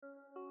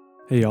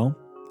Hey y'all,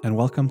 and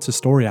welcome to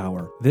Story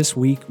Hour. This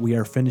week we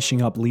are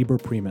finishing up Liber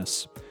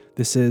Primus.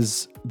 This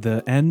is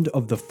the end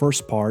of the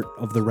first part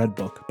of the Red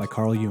Book by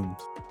Carl Jung.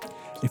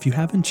 If you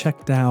haven't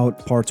checked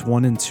out parts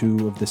 1 and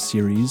 2 of this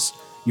series,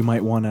 you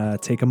might want to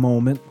take a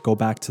moment, go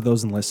back to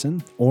those and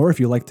listen. Or if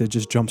you like to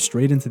just jump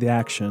straight into the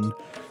action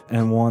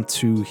and want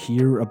to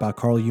hear about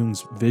Carl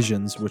Jung's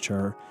visions, which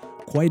are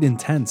quite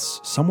intense,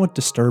 somewhat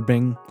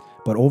disturbing,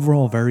 but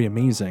overall very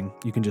amazing,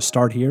 you can just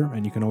start here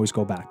and you can always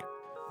go back.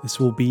 This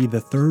will be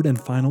the third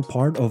and final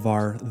part of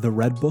our The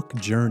Red Book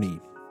journey.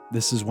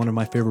 This is one of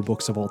my favorite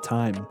books of all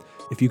time.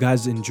 If you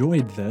guys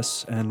enjoyed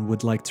this and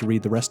would like to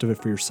read the rest of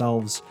it for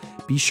yourselves,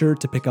 be sure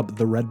to pick up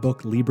The Red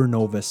Book Liber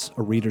Novus,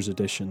 a reader's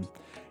edition.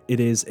 It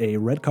is a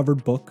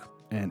red-covered book,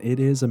 and it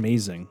is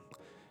amazing.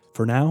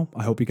 For now,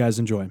 I hope you guys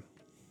enjoy.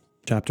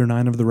 Chapter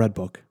 9 of The Red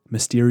Book,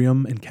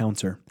 Mysterium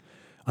Encounter.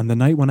 On the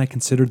night when I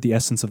considered the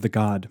essence of the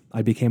god,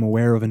 I became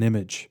aware of an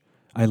image.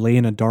 I lay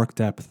in a dark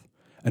depth.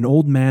 An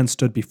old man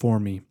stood before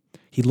me.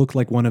 He looked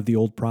like one of the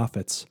old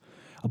prophets.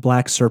 A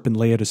black serpent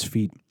lay at his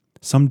feet.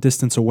 Some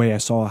distance away I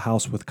saw a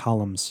house with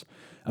columns.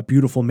 A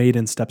beautiful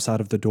maiden steps out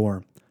of the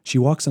door. She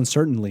walks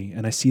uncertainly,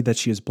 and I see that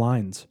she is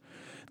blind.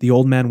 The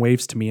old man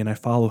waves to me, and I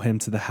follow him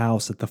to the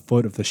house at the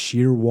foot of the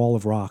sheer wall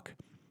of rock.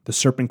 The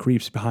serpent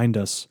creeps behind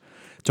us.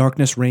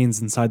 Darkness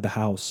reigns inside the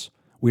house.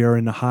 We are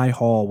in a high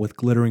hall with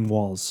glittering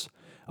walls.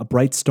 A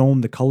bright stone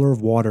the color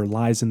of water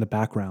lies in the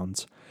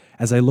background.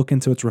 As I look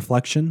into its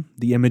reflection,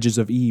 the images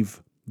of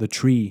Eve, the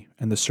tree,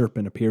 and the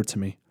serpent appear to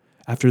me.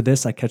 After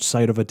this, I catch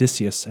sight of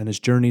Odysseus and his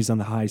journeys on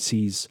the high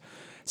seas.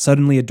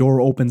 Suddenly, a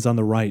door opens on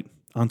the right,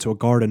 onto a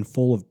garden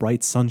full of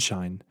bright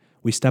sunshine.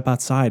 We step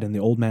outside, and the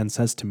old man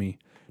says to me,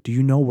 "Do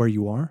you know where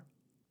you are?"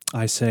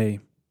 I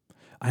say,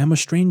 "I am a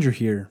stranger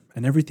here,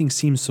 and everything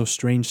seems so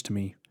strange to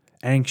me,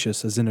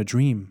 anxious as in a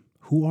dream.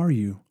 Who are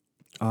you?"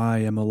 "I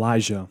am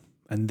Elijah,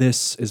 and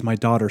this is my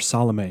daughter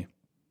Salome."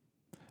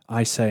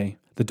 I say,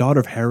 "The daughter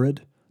of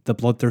Herod, the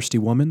bloodthirsty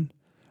woman?"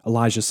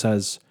 Elijah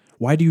says,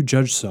 "Why do you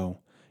judge so?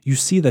 You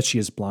see that she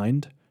is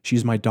blind. She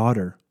is my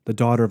daughter, the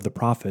daughter of the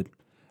prophet."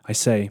 I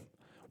say,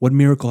 "What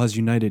miracle has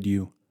united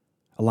you?"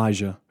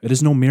 Elijah, "It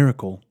is no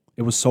miracle.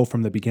 It was so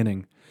from the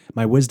beginning.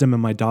 My wisdom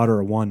and my daughter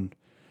are one."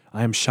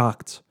 I am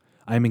shocked.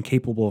 I am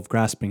incapable of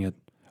grasping it.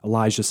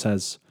 Elijah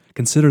says,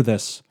 "Consider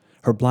this.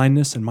 Her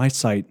blindness and my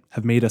sight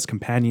have made us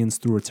companions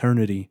through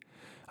eternity."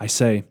 I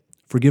say,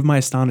 "Forgive my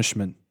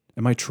astonishment.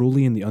 Am I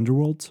truly in the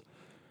underworld?"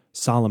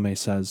 Salome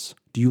says,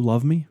 "Do you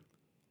love me?"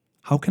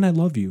 "How can I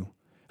love you?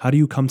 How do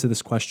you come to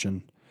this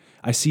question?"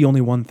 I see only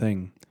one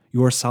thing.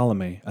 You are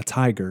Salome, a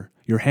tiger.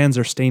 Your hands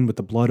are stained with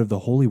the blood of the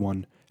Holy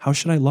One. How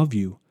should I love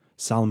you?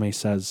 Salome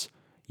says,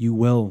 "You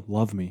will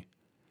love me."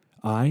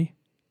 I?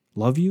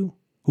 Love you?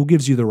 Who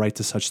gives you the right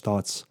to such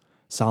thoughts?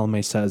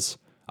 Salome says,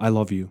 "I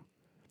love you."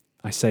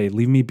 I say,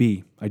 "Leave me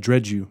be. I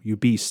dread you, you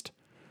beast."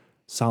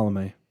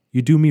 Salome,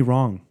 "You do me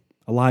wrong.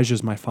 Elijah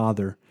is my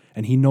father,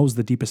 and he knows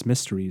the deepest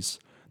mysteries.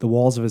 The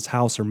walls of his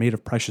house are made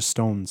of precious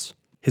stones.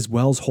 His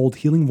wells hold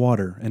healing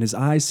water, and his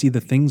eyes see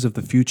the things of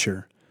the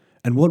future.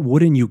 And what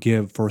wouldn't you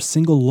give for a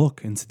single look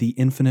into the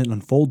infinite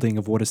unfolding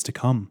of what is to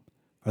come?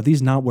 Are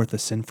these not worth a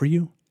sin for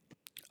you?"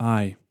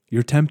 I,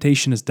 "Your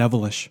temptation is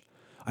devilish.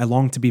 I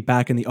long to be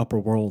back in the upper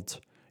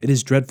world. It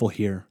is dreadful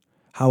here.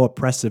 How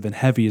oppressive and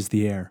heavy is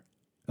the air."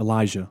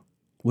 Elijah,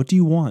 "What do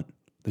you want?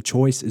 The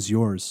choice is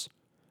yours."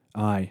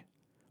 I,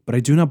 "But I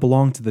do not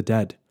belong to the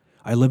dead.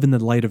 I live in the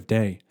light of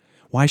day.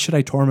 Why should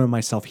I torment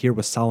myself here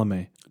with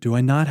Salome? Do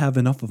I not have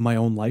enough of my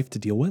own life to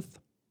deal with?"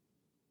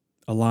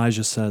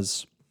 Elijah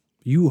says,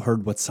 "You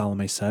heard what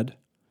Salome said."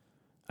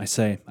 I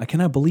say, "I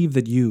cannot believe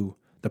that you,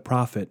 the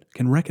prophet,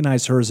 can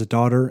recognize her as a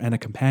daughter and a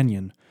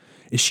companion.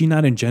 Is she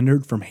not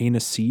engendered from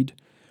heinous seed?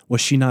 Was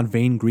she not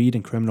vain greed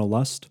and criminal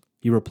lust?"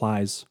 He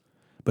replies,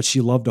 "But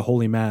she loved a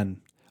holy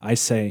man." I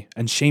say,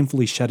 "And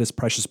shamefully shed his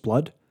precious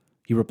blood?"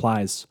 He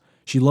replies,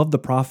 "She loved the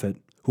prophet,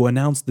 who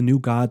announced the new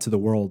God to the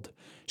world.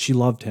 She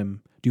loved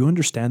him. Do you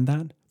understand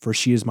that? For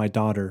she is my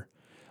daughter."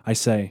 I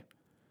say,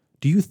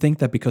 "Do you think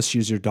that because she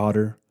is your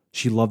daughter,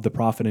 she loved the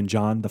prophet and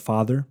John, the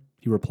father?"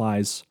 He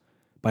replies,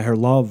 "By her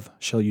love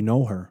shall you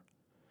know her."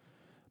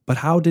 "But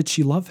how did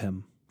she love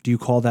him? Do you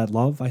call that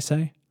love?" I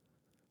say.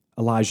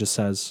 Elijah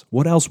says,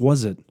 "What else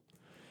was it?"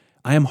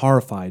 I am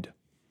horrified.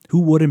 Who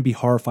wouldn't be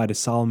horrified if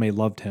Salome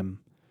loved him?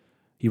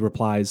 He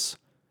replies,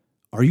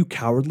 "Are you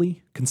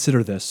cowardly?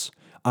 Consider this.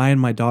 I and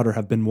my daughter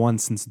have been one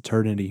since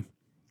eternity."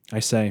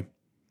 I say,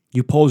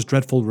 "You pose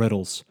dreadful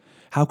riddles.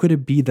 How could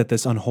it be that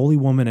this unholy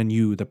woman and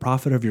you, the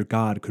prophet of your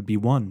God, could be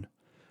one?"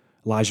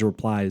 Elijah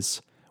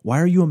replies,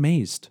 "Why are you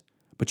amazed?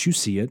 But you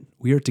see it.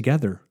 We are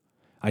together."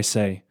 I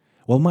say,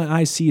 "What my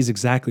eyes see is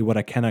exactly what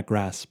I cannot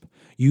grasp.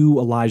 You,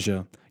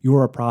 Elijah, you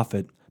are a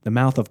prophet, the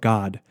mouth of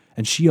God,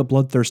 and she a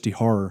bloodthirsty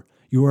horror.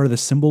 You are the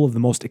symbol of the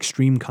most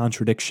extreme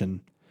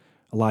contradiction."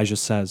 Elijah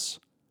says,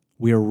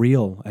 "We are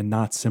real and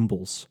not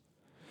symbols."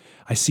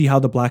 I see how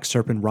the black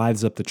serpent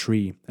writhes up the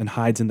tree and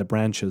hides in the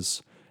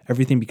branches.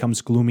 Everything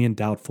becomes gloomy and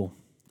doubtful.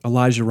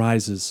 Elijah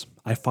rises.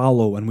 I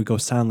follow, and we go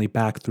silently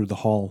back through the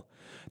hall.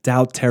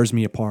 Doubt tears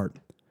me apart.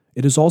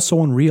 It is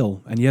also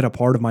unreal, and yet a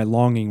part of my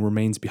longing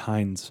remains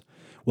behind.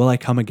 Will I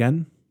come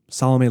again?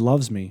 Salome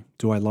loves me.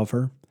 Do I love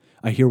her?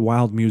 I hear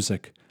wild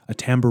music, a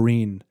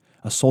tambourine,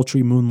 a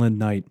sultry moonlit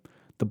night,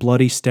 the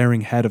bloody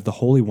staring head of the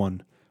Holy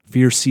One.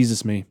 Fear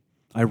seizes me.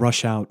 I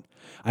rush out.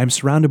 I am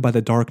surrounded by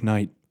the dark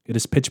night. It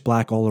is pitch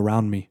black all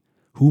around me.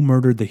 Who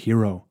murdered the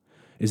hero?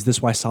 Is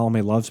this why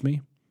Salome loves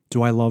me?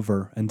 Do I love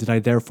her, and did I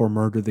therefore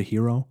murder the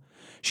hero?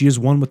 She is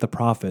one with the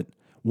prophet,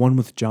 one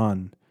with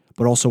John,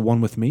 but also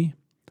one with me?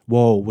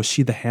 Whoa, was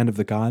she the hand of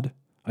the god?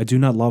 I do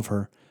not love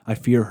her. I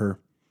fear her.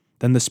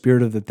 Then the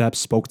spirit of the depths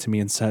spoke to me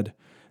and said,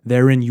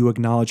 therein you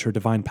acknowledge her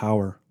divine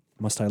power.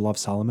 Must I love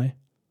Salome? It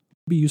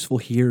would be useful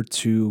here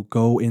to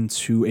go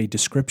into a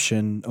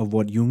description of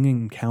what Jung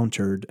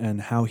encountered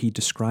and how he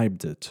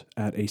described it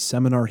at a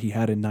seminar he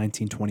had in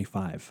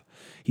 1925.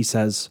 He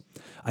says,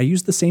 I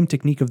used the same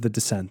technique of the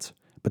descent,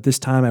 but this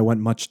time I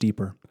went much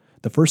deeper.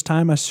 The first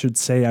time I should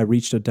say I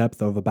reached a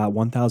depth of about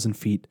 1,000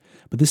 feet,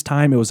 but this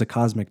time it was a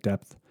cosmic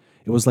depth.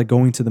 It was like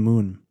going to the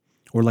moon,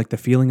 or like the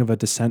feeling of a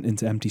descent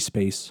into empty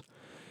space.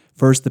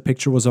 First, the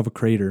picture was of a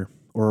crater,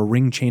 or a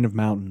ring chain of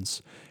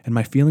mountains, and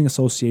my feeling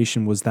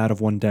association was that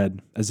of one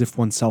dead, as if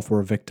oneself were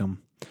a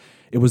victim.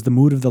 It was the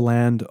mood of the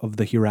land of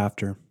the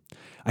hereafter.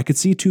 I could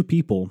see two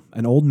people,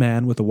 an old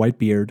man with a white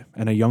beard,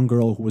 and a young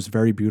girl who was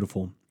very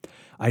beautiful.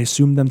 I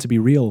assumed them to be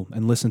real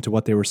and listened to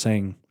what they were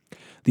saying.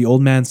 The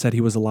old man said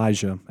he was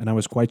Elijah, and I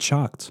was quite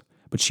shocked,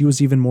 but she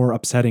was even more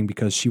upsetting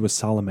because she was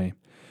Salome.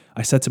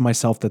 I said to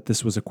myself that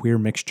this was a queer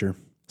mixture,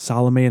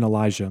 Salome and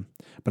Elijah,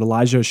 but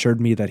Elijah assured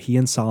me that he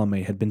and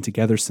Salome had been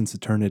together since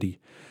eternity.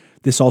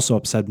 This also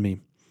upset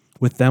me.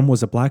 With them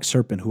was a black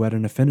serpent who had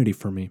an affinity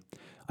for me.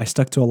 I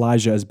stuck to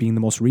Elijah as being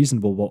the most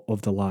reasonable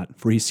of the lot,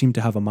 for he seemed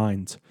to have a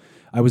mind.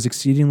 I was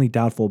exceedingly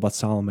doubtful about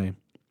Salome.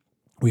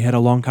 We had a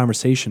long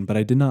conversation, but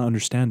I did not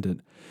understand it.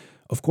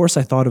 Of course,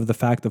 I thought of the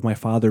fact of my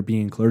father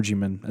being a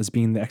clergyman as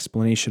being the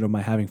explanation of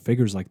my having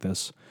figures like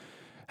this.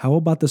 How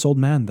about this old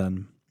man,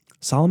 then?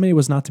 Salome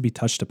was not to be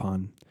touched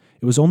upon.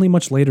 It was only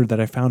much later that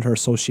I found her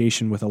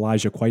association with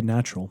Elijah quite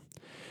natural.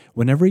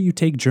 Whenever you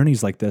take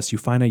journeys like this, you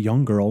find a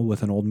young girl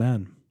with an old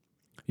man.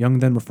 Jung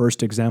then refers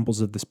to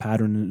examples of this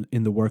pattern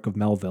in the work of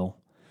Melville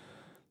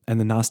and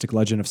the Gnostic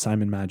legend of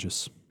Simon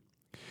Magus.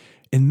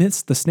 In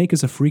myths, the snake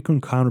is a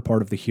frequent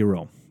counterpart of the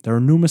hero. There are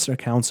numerous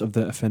accounts of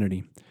the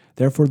affinity.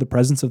 Therefore, the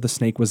presence of the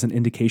snake was an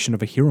indication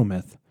of a hero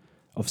myth.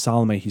 Of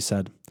Salome, he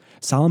said,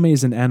 Salome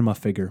is an anima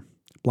figure,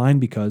 blind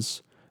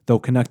because, though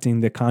connecting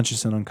the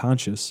conscious and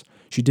unconscious,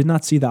 she did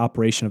not see the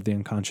operation of the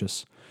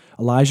unconscious.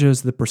 Elijah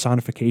is the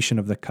personification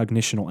of the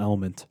cognitional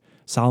element,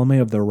 Salome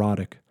of the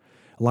erotic.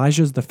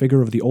 Elijah is the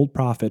figure of the old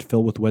prophet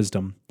filled with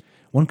wisdom.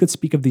 One could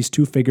speak of these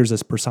two figures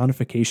as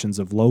personifications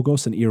of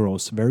Logos and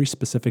Eros very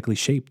specifically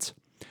shaped.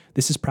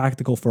 This is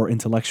practical for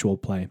intellectual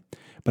play,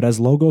 but as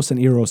Logos and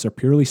Eros are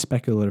purely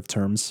speculative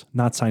terms,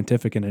 not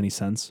scientific in any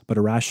sense, but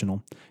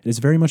irrational, it is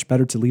very much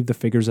better to leave the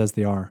figures as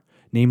they are,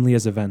 namely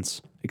as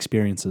events,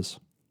 experiences.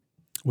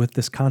 With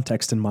this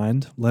context in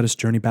mind, let us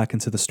journey back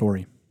into the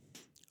story.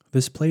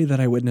 This play that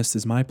I witnessed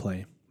is my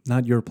play,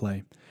 not your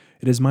play.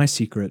 It is my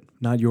secret,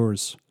 not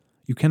yours.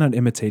 You cannot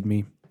imitate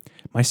me.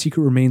 My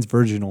secret remains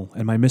virginal,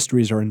 and my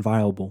mysteries are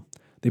inviolable.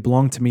 They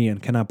belong to me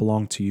and cannot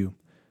belong to you.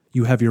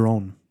 You have your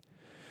own.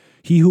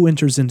 He who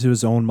enters into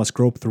his own must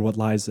grope through what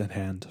lies at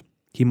hand.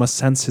 He must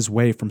sense his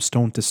way from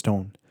stone to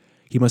stone.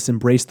 He must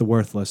embrace the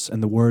worthless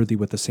and the worthy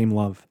with the same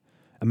love.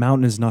 A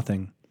mountain is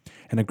nothing,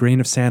 and a grain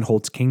of sand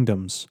holds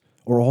kingdoms,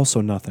 or also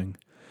nothing.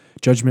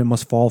 Judgment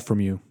must fall from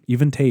you,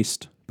 even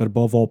taste, but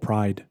above all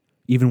pride,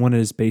 even when it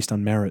is based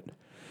on merit.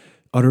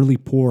 Utterly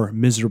poor,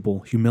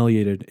 miserable,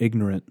 humiliated,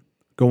 ignorant,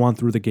 go on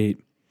through the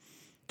gate.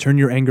 Turn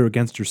your anger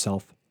against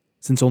yourself,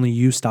 since only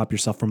you stop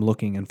yourself from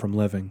looking and from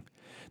living.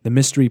 The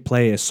mystery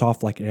play is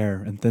soft like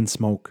air and thin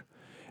smoke,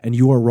 and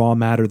you are raw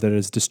matter that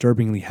is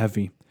disturbingly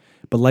heavy.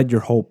 But let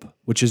your hope,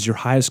 which is your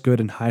highest good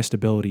and highest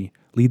ability,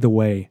 lead the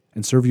way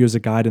and serve you as a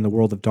guide in the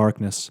world of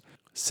darkness,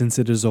 since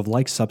it is of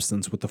like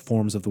substance with the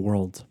forms of the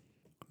world.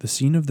 The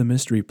scene of the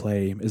mystery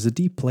play is a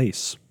deep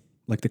place,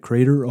 like the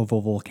crater of a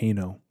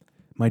volcano.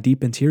 My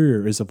deep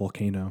interior is a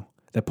volcano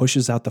that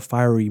pushes out the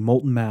fiery,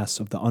 molten mass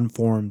of the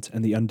unformed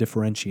and the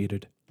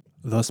undifferentiated.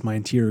 Thus my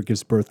interior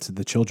gives birth to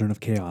the children of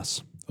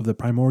chaos, of the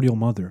primordial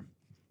mother.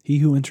 He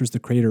who enters the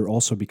crater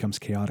also becomes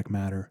chaotic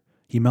matter.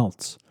 He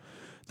melts.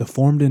 The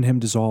formed in him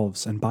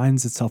dissolves and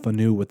binds itself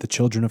anew with the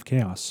children of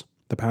chaos,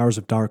 the powers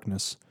of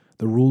darkness,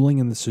 the ruling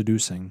and the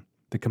seducing,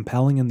 the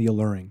compelling and the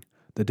alluring,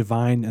 the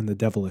divine and the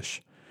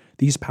devilish.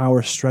 These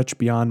powers stretch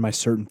beyond my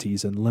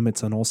certainties and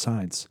limits on all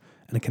sides,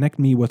 and connect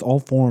me with all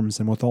forms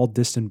and with all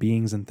distant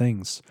beings and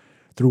things,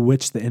 through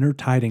which the inner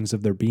tidings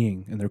of their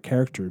being and their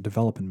character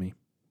develop in me.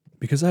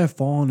 Because I have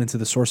fallen into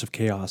the source of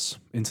chaos,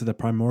 into the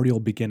primordial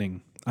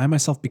beginning, I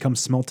myself become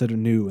smelted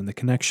anew in the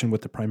connection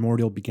with the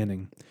primordial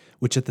beginning,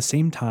 which at the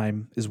same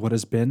time is what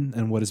has been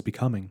and what is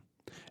becoming.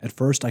 At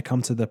first I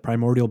come to the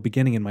primordial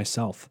beginning in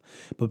myself,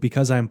 but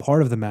because I am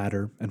part of the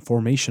matter and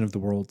formation of the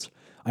world,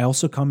 I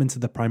also come into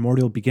the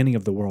primordial beginning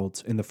of the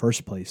world in the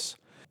first place.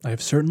 I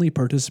have certainly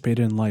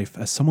participated in life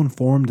as someone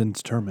formed and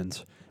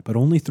determined, but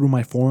only through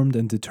my formed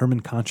and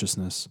determined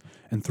consciousness,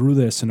 and through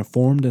this in a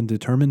formed and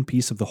determined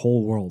piece of the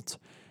whole world,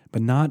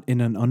 but not in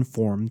an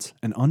unformed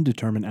and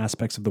undetermined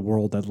aspects of the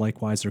world that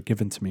likewise are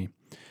given to me.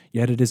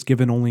 Yet it is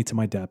given only to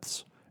my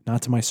depths,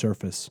 not to my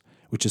surface,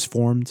 which is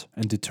formed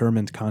and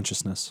determined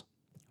consciousness.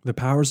 The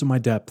powers of my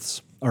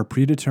depths are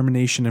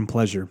predetermination and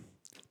pleasure.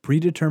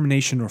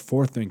 Predetermination or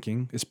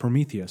forethinking is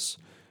Prometheus,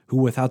 who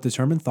without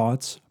determined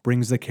thoughts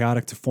brings the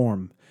chaotic to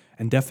form,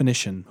 and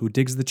definition, who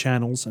digs the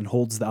channels and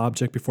holds the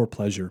object before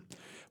pleasure.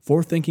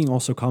 Forethinking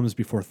also comes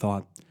before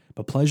thought,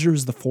 but pleasure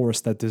is the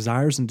force that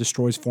desires and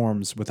destroys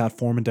forms without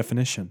form and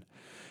definition.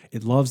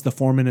 It loves the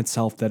form in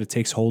itself that it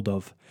takes hold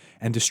of,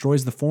 and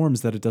destroys the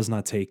forms that it does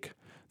not take.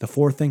 The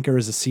forethinker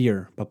is a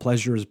seer, but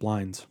pleasure is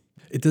blind.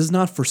 It does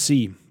not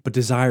foresee, but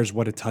desires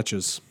what it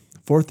touches.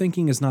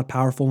 Forethinking is not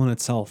powerful in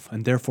itself,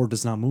 and therefore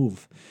does not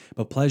move,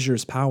 but pleasure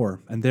is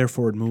power, and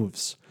therefore it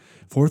moves.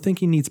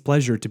 Forethinking needs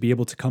pleasure to be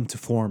able to come to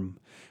form.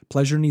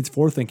 Pleasure needs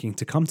forethinking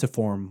to come to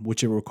form,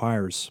 which it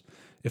requires.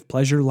 If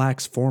pleasure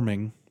lacks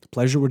forming,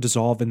 pleasure would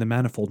dissolve in the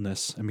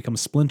manifoldness and become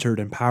splintered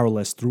and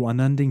powerless through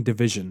unending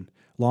division,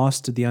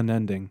 lost to the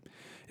unending.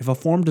 If a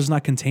form does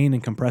not contain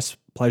and compress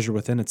pleasure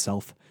within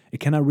itself, it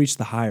cannot reach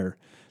the higher,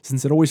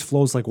 since it always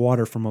flows like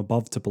water from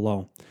above to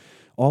below.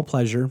 All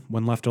pleasure,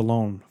 when left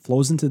alone,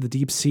 flows into the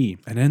deep sea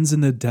and ends in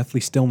the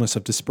deathly stillness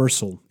of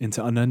dispersal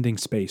into unending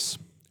space.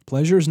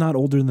 Pleasure is not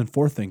older than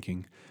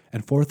forethinking,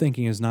 and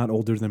forethinking is not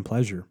older than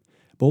pleasure.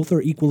 Both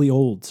are equally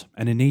old,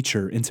 and in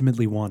nature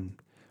intimately one.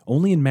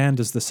 Only in man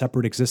does the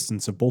separate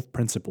existence of both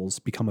principles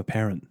become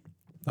apparent.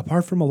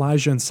 Apart from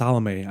Elijah and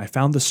Salome, I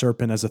found the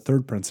serpent as a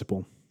third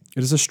principle.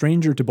 It is a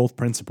stranger to both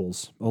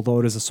principles, although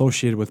it is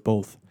associated with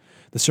both.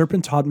 The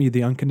serpent taught me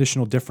the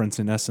unconditional difference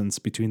in essence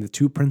between the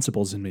two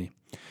principles in me.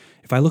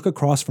 If I look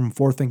across from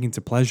forethinking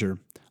to pleasure,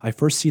 I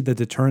first see the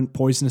deterrent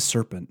poisonous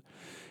serpent.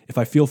 If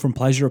I feel from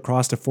pleasure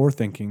across to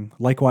forethinking,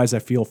 likewise I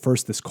feel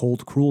first this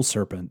cold, cruel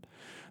serpent.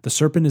 The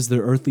serpent is the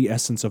earthly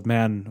essence of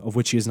man, of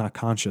which he is not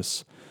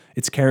conscious.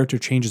 Its character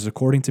changes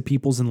according to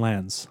peoples and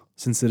lands,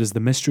 since it is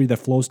the mystery that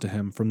flows to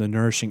him from the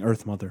nourishing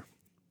earth mother.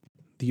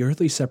 The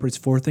earthly separates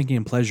forethinking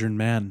and pleasure in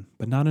man,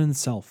 but not in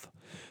itself.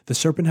 The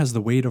serpent has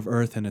the weight of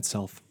earth in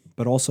itself,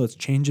 but also its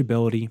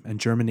changeability and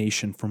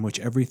germination from which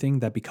everything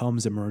that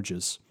becomes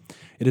emerges.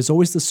 It is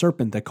always the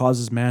serpent that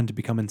causes man to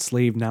become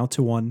enslaved now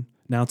to one,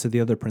 now to the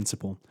other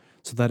principle,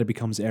 so that it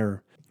becomes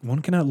error.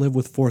 One cannot live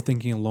with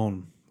forethinking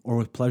alone, or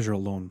with pleasure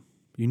alone.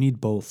 You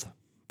need both,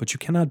 but you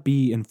cannot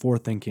be in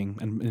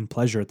forethinking and in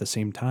pleasure at the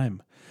same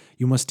time.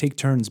 You must take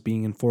turns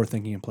being in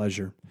forethinking and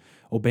pleasure,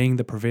 obeying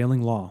the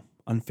prevailing law,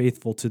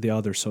 unfaithful to the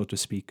other, so to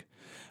speak.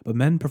 But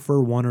men prefer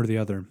one or the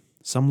other.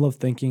 Some love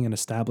thinking and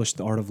establish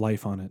the art of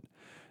life on it.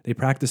 They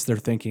practice their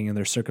thinking and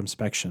their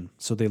circumspection,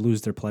 so they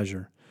lose their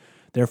pleasure.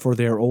 Therefore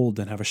they are old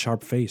and have a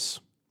sharp face.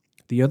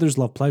 The others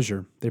love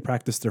pleasure. They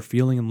practice their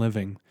feeling and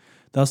living.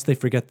 Thus they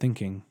forget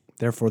thinking.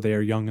 Therefore they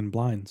are young and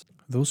blind.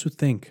 Those who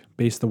think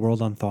base the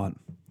world on thought.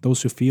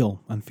 Those who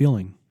feel on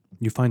feeling.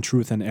 You find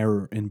truth and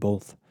error in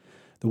both.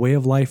 The way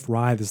of life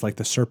writhes like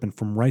the serpent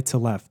from right to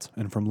left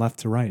and from left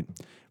to right,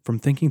 from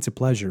thinking to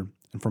pleasure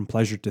and from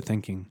pleasure to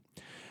thinking.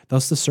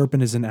 Thus the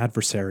serpent is an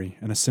adversary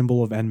and a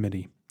symbol of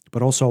enmity,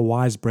 but also a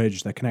wise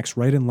bridge that connects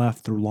right and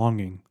left through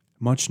longing,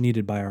 much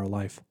needed by our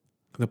life.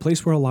 The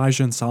place where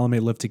Elijah and Salome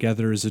live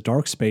together is a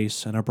dark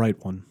space and a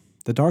bright one.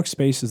 The dark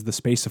space is the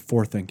space of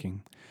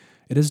forethinking.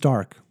 It is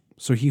dark,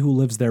 so he who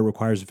lives there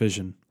requires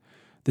vision.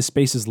 This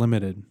space is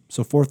limited,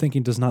 so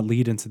forethinking does not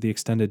lead into the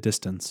extended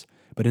distance,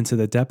 but into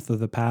the depth of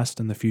the past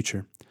and the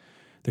future.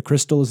 The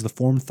crystal is the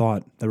formed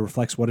thought that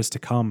reflects what is to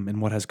come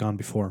and what has gone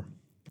before.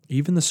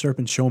 Even the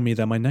serpent showed me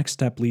that my next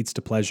step leads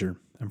to pleasure,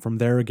 and from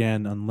there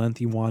again on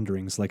lengthy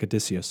wanderings like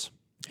Odysseus.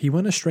 He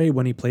went astray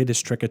when he played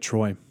his trick at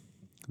Troy.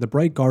 The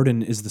bright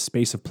garden is the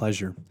space of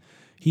pleasure.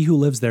 He who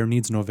lives there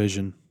needs no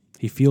vision.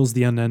 He feels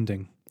the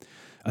unending.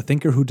 A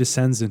thinker who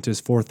descends into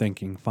his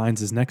forethinking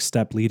finds his next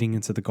step leading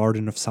into the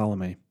garden of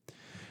Salome.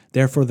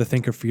 Therefore the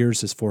thinker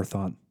fears his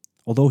forethought,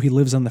 although he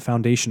lives on the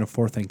foundation of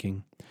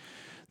forethinking.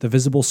 The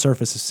visible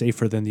surface is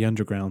safer than the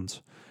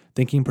underground.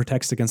 Thinking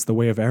protects against the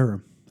way of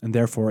error, and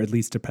therefore it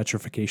leads to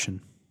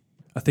petrification.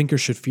 A thinker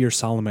should fear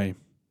Salome,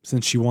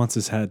 since she wants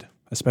his head,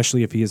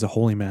 especially if he is a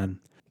holy man.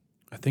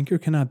 A thinker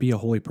cannot be a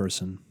holy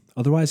person,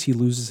 otherwise he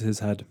loses his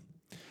head.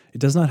 It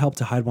does not help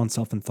to hide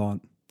oneself in thought.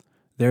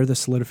 There the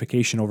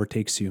solidification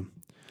overtakes you.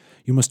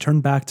 You must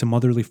turn back to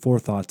motherly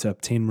forethought to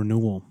obtain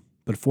renewal,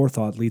 but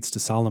forethought leads to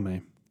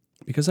Salome.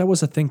 Because I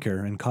was a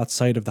thinker and caught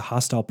sight of the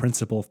hostile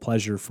principle of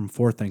pleasure from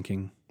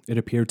forethinking, it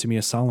appeared to me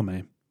as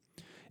Salome.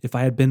 If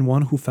I had been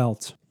one who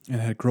felt,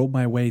 and had groped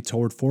my way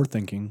toward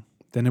forethinking,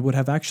 then it would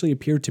have actually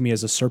appeared to me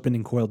as a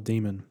serpent-encoiled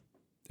demon,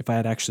 if I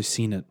had actually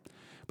seen it,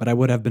 but I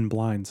would have been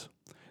blind.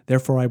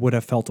 Therefore I would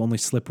have felt only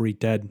slippery,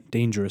 dead,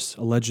 dangerous,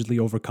 allegedly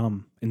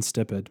overcome,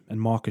 insipid, and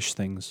mawkish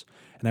things,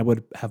 and I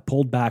would have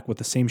pulled back with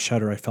the same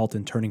shudder I felt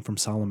in turning from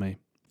Salome.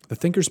 The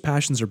thinker's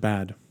passions are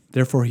bad,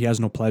 therefore he has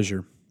no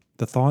pleasure.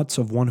 The thoughts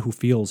of one who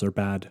feels are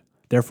bad,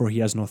 therefore he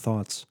has no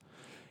thoughts.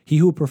 He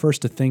who prefers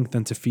to think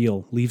than to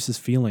feel leaves his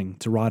feeling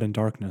to rot in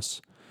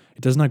darkness.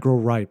 It does not grow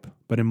ripe,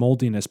 but in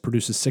moldiness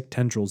produces sick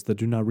tendrils that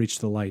do not reach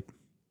the light.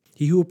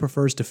 He who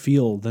prefers to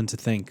feel than to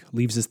think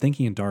leaves his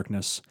thinking in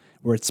darkness,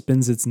 where it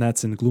spins its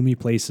nets in gloomy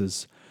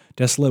places,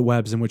 desolate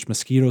webs in which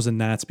mosquitoes and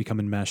gnats become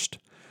enmeshed.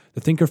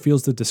 The thinker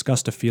feels the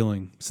disgust of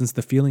feeling, since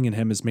the feeling in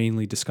him is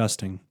mainly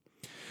disgusting.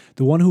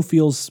 The one who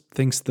feels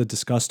thinks the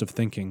disgust of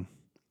thinking,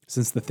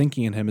 since the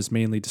thinking in him is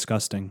mainly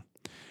disgusting.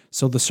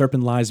 So the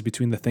serpent lies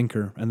between the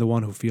thinker and the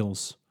one who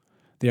feels.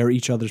 They are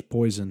each other's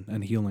poison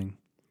and healing.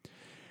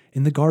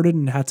 In the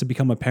garden, it had to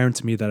become apparent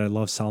to me that I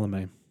love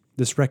Salome.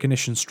 This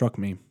recognition struck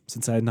me,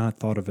 since I had not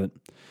thought of it.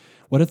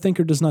 What a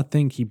thinker does not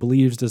think, he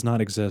believes does not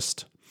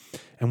exist.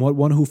 And what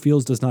one who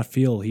feels does not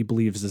feel, he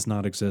believes does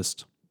not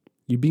exist.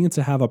 You begin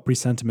to have a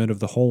presentiment of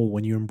the whole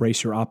when you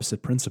embrace your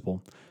opposite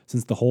principle,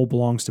 since the whole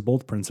belongs to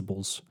both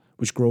principles,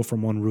 which grow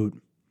from one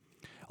root.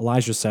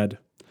 Elijah said,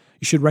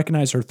 "You should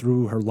recognize her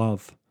through her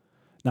love.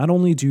 Not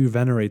only do you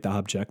venerate the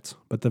object,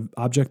 but the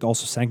object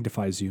also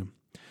sanctifies you.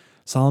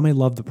 Salome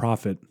loved the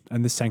prophet,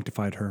 and this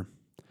sanctified her.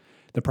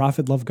 The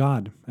prophet loved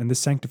God, and this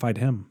sanctified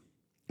him.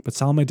 But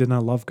Salome did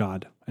not love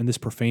God, and this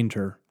profaned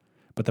her.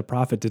 But the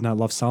prophet did not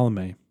love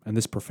Salome, and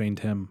this profaned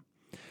him.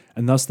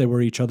 And thus they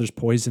were each other's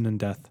poison and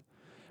death.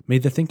 May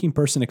the thinking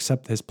person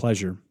accept his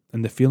pleasure,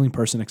 and the feeling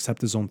person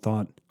accept his own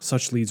thought.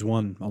 Such leads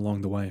one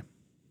along the way."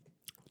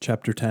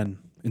 Chapter 10.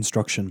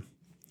 Instruction.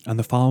 On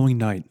the following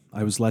night,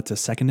 I was led to a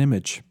second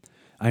image.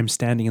 I am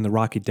standing in the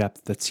rocky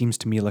depth that seems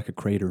to me like a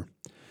crater.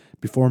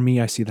 Before me,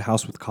 I see the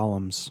house with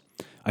columns.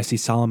 I see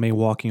Salome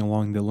walking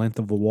along the length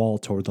of the wall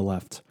toward the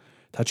left,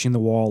 touching the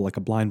wall like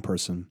a blind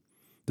person.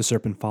 The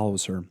serpent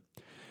follows her.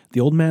 The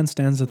old man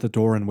stands at the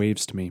door and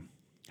waves to me.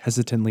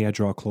 Hesitantly, I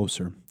draw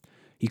closer.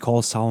 He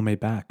calls Salome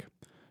back.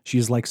 She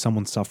is like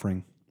someone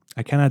suffering.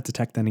 I cannot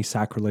detect any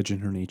sacrilege in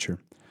her nature.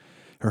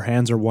 Her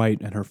hands are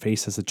white and her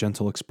face has a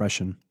gentle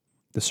expression.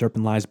 The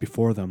serpent lies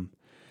before them.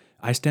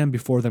 I stand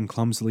before them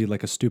clumsily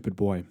like a stupid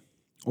boy,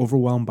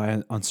 overwhelmed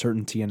by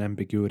uncertainty and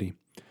ambiguity.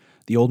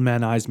 The old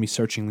man eyes me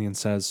searchingly and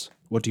says,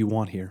 "What do you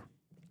want here?"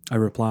 I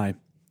reply,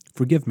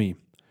 "Forgive me.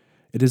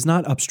 It is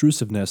not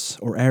obtrusiveness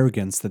or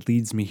arrogance that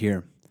leads me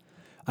here.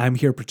 I am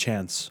here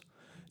perchance,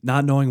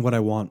 not knowing what I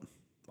want.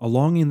 A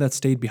longing that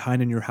stayed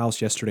behind in your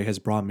house yesterday has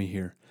brought me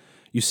here.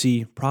 You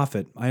see,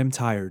 prophet, I am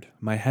tired.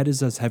 My head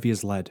is as heavy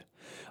as lead.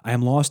 I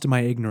am lost in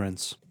my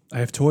ignorance. I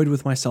have toyed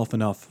with myself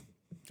enough.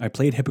 I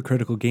played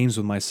hypocritical games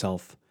with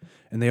myself,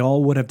 and they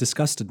all would have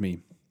disgusted me,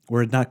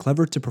 were it not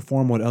clever to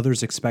perform what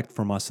others expect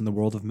from us in the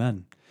world of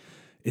men.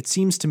 It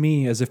seems to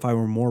me as if I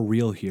were more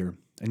real here,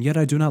 and yet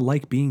I do not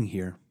like being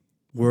here."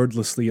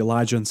 Wordlessly,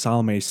 Elijah and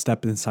Salome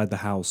step inside the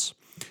house.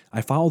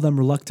 I follow them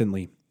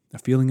reluctantly. A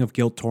feeling of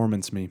guilt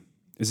torments me.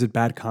 Is it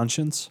bad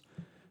conscience?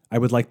 I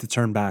would like to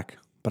turn back,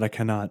 but I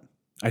cannot.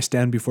 I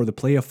stand before the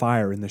play of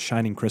fire in the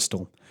shining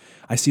crystal.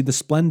 I see the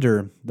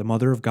splendor, the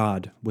mother of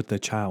God, with the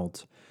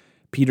child.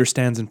 Peter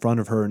stands in front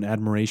of her in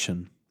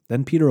admiration.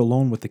 Then Peter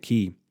alone with the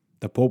key,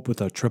 the Pope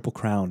with a triple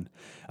crown,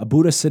 a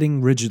Buddha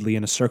sitting rigidly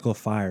in a circle of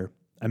fire,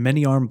 a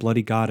many-armed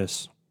bloody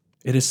goddess.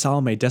 It is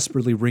Salome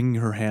desperately wringing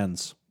her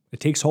hands. It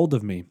takes hold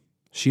of me.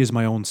 She is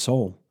my own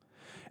soul.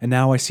 And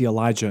now I see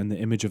Elijah in the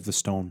image of the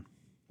stone.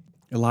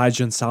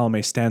 Elijah and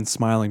Salome stand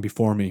smiling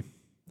before me.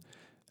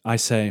 I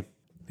say,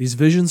 "These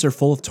visions are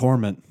full of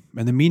torment,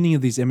 and the meaning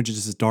of these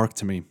images is dark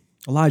to me.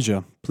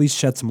 Elijah, please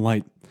shed some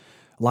light."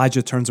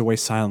 Elijah turns away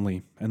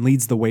silently and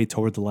leads the way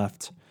toward the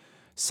left.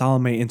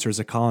 Salome enters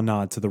a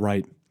colonnade to the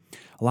right.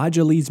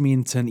 Elijah leads me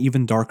into an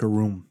even darker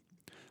room.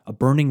 A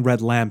burning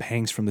red lamp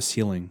hangs from the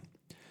ceiling.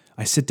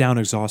 I sit down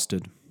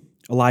exhausted.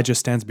 Elijah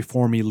stands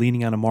before me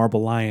leaning on a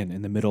marble lion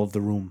in the middle of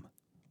the room.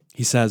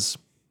 He says,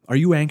 "Are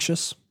you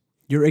anxious?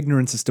 Your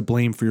ignorance is to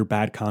blame for your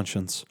bad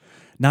conscience.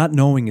 Not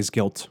knowing is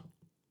guilt.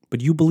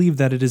 But you believe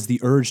that it is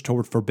the urge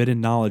toward forbidden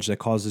knowledge that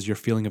causes your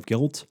feeling of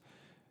guilt?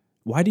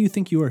 Why do you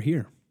think you are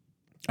here?"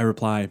 I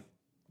reply,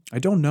 "I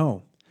don't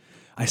know.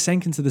 I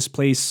sank into this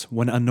place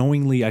when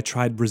unknowingly I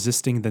tried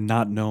resisting the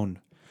not known.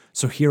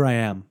 So here I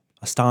am,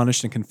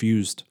 astonished and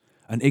confused,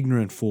 an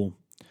ignorant fool.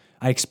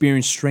 I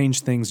experienced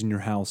strange things in your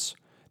house,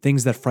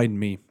 things that frighten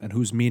me and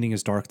whose meaning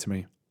is dark to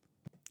me."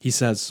 He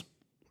says,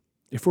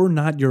 "If it were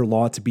not your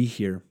law to be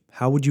here,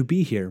 how would you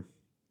be here?"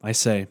 I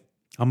say,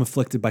 "I'm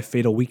afflicted by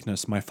fatal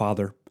weakness, my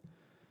father."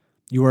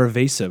 You are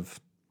evasive.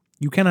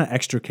 You cannot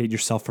extricate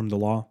yourself from the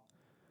law.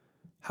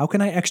 How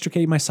can I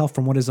extricate myself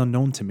from what is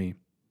unknown to me,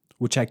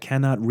 which I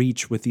cannot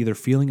reach with either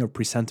feeling or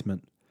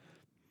presentiment?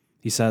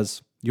 He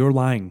says, "You're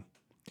lying.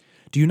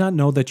 Do you not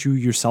know that you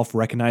yourself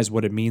recognize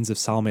what it means if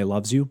Salome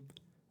loves you?"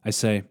 I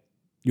say,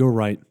 "You're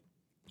right."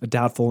 A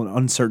doubtful and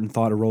uncertain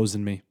thought arose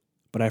in me,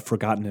 but I've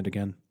forgotten it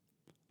again.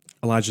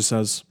 Elijah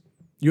says,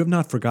 "You have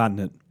not forgotten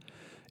it.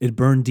 It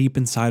burned deep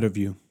inside of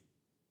you.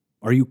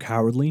 Are you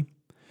cowardly?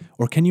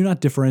 Or can you not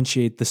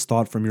differentiate this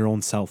thought from your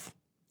own self,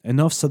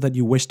 enough so that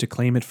you wish to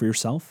claim it for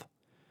yourself?"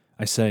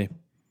 I say,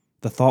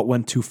 "The thought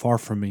went too far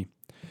from me,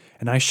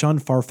 and I shun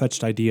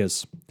far-fetched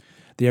ideas.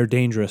 They are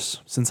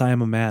dangerous, since I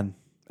am a man,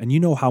 and you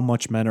know how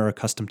much men are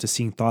accustomed to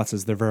seeing thoughts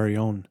as their very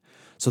own,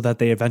 so that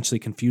they eventually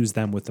confuse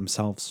them with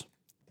themselves.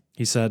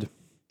 He said,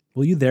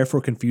 "Will you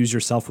therefore confuse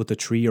yourself with a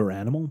tree or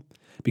animal,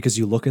 because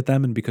you look at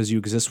them and because you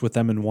exist with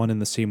them in one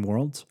and the same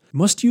world?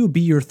 Must you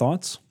be your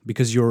thoughts,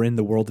 because you are in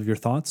the world of your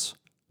thoughts?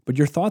 But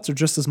your thoughts are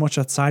just as much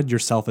outside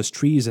yourself as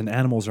trees and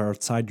animals are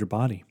outside your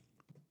body."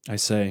 I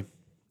say,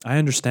 "I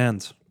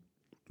understand.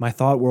 My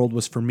thought world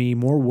was for me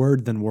more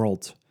word than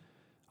world.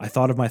 I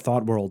thought of my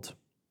thought world.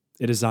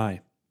 It is I."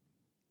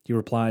 He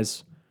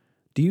replies,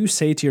 "Do you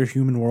say to your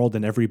human world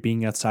and every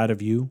being outside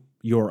of you,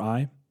 you are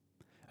I?"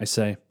 I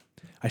say,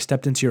 "I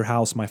stepped into your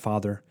house, my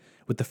father,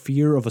 with the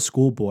fear of a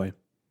schoolboy,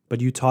 but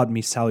you taught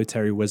me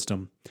salutary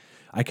wisdom.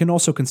 I can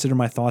also consider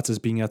my thoughts as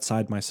being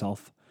outside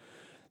myself.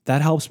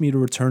 That helps me to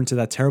return to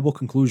that terrible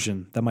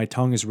conclusion that my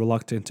tongue is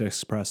reluctant to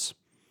express.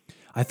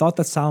 I thought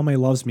that Salome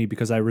loves me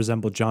because I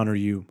resemble John or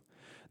you.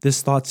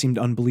 This thought seemed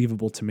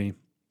unbelievable to me.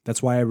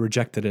 That's why I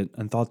rejected it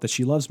and thought that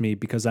she loves me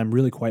because I'm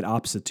really quite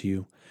opposite to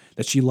you,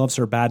 that she loves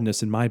her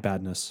badness in my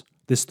badness.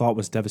 This thought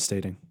was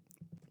devastating."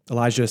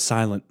 Elijah is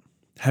silent.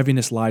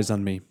 Heaviness lies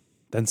on me.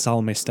 Then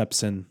Salome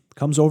steps in,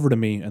 comes over to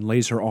me, and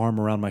lays her arm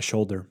around my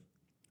shoulder.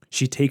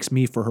 She takes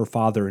me for her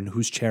father in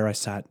whose chair I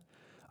sat.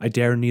 I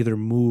dare neither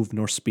move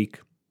nor speak.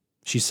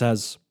 She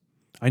says,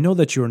 "I know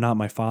that you are not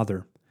my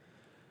father.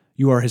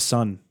 You are his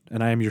son,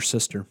 and I am your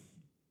sister."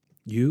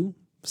 "You,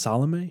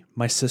 Salome,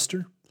 my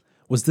sister?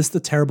 Was this the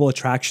terrible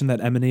attraction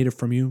that emanated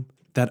from you,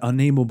 that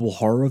unnameable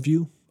horror of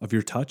you, of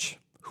your touch?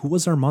 Who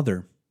was our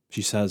mother?"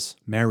 She says,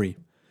 "Mary."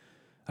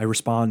 I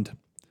respond,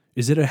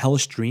 "Is it a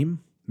hellish dream?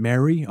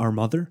 Mary, our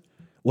mother?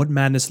 What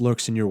madness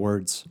lurks in your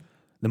words?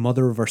 The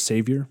mother of our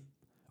Savior?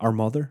 Our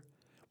mother?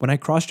 When I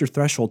crossed your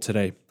threshold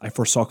today, I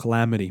foresaw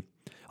calamity.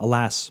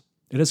 Alas,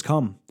 it has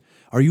come.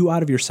 Are you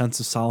out of your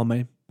senses,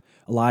 Salome?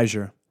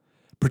 Elijah,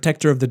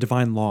 protector of the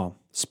divine law,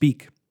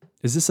 speak.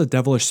 Is this a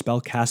devilish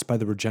spell cast by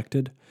the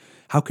rejected?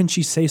 How can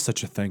she say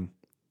such a thing?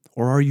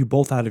 Or are you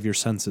both out of your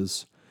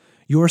senses?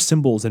 You are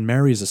symbols and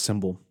Mary is a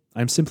symbol.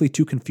 I am simply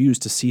too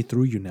confused to see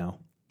through you now."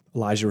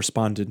 Elijah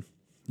responded,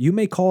 "You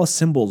may call us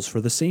symbols for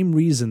the same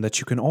reason that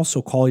you can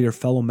also call your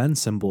fellow men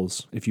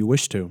symbols, if you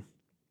wish to.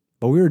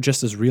 But we are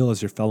just as real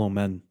as your fellow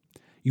men.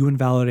 You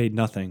invalidate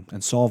nothing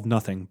and solve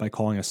nothing by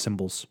calling us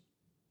symbols."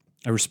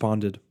 I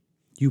responded,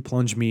 "You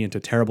plunge me into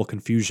terrible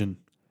confusion.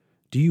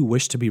 Do you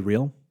wish to be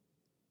real?"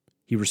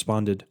 He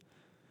responded,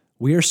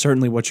 "We are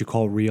certainly what you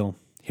call real.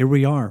 Here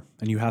we are,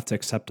 and you have to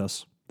accept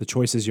us. The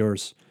choice is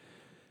yours."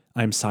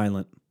 I am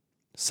silent.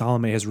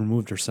 Salome has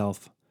removed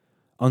herself.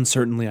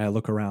 Uncertainly, I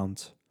look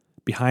around.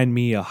 Behind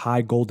me, a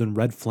high golden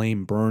red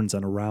flame burns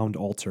on a round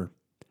altar.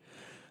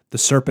 The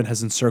serpent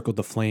has encircled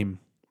the flame.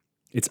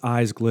 Its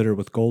eyes glitter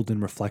with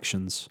golden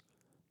reflections.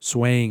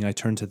 Swaying, I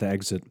turn to the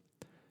exit.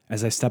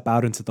 As I step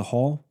out into the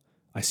hall,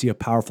 I see a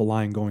powerful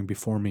line going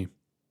before me.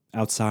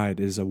 Outside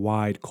is a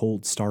wide,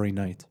 cold, starry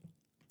night.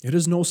 It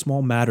is no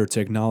small matter to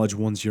acknowledge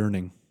one's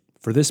yearning.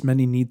 For this,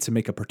 many need to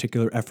make a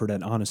particular effort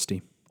at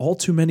honesty. All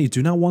too many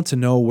do not want to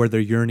know where their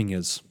yearning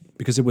is,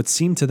 because it would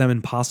seem to them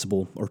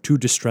impossible or too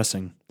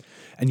distressing.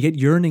 And yet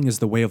yearning is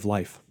the way of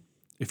life.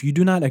 If you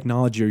do not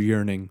acknowledge your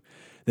yearning,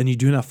 then you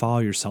do not follow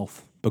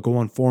yourself, but go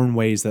on foreign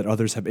ways that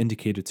others have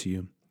indicated to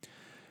you.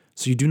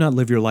 So you do not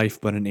live your life,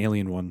 but an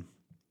alien one.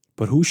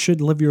 But who should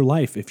live your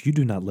life if you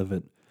do not live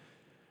it?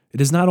 It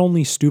is not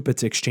only stupid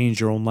to exchange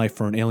your own life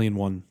for an alien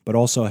one, but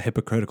also a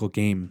hypocritical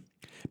game,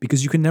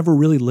 because you can never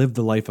really live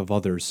the life of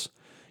others.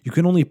 You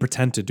can only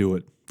pretend to do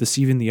it,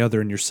 deceiving the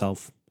other and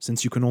yourself,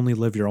 since you can only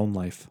live your own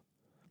life.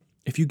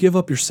 If you give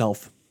up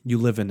yourself, you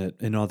live in it,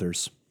 in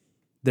others.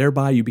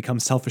 Thereby you become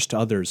selfish to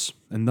others,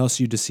 and thus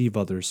you deceive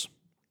others.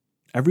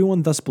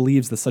 Everyone thus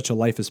believes that such a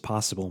life is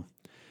possible.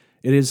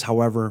 It is,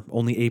 however,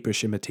 only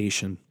apish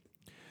imitation.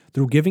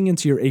 Through giving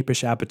into your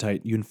apish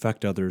appetite, you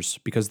infect others,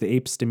 because the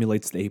ape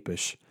stimulates the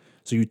apish,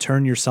 so you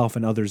turn yourself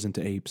and others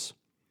into apes.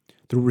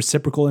 Through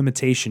reciprocal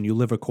imitation, you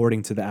live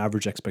according to the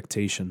average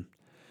expectation.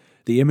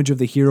 The image of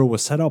the hero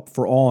was set up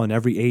for all in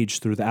every age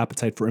through the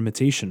appetite for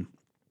imitation.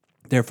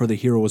 Therefore the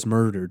hero was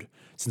murdered,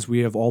 since we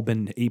have all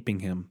been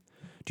aping him.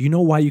 Do you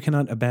know why you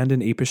cannot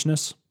abandon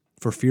apishness?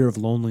 For fear of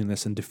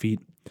loneliness and defeat.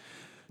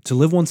 To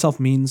live oneself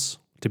means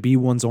to be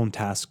one's own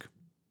task.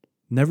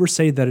 Never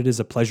say that it is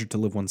a pleasure to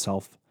live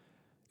oneself.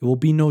 It will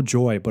be no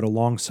joy, but a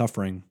long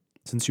suffering,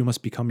 since you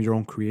must become your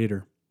own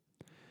creator.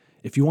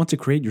 If you want to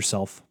create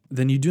yourself,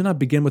 then you do not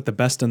begin with the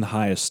best and the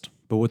highest,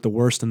 but with the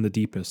worst and the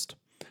deepest.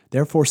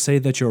 Therefore say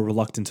that you are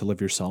reluctant to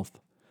live yourself.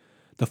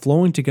 The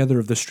flowing together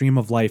of the stream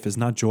of life is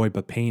not joy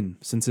but pain,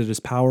 since it is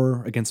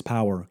power against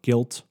power,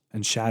 guilt,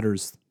 and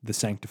shatters the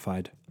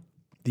sanctified.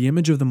 The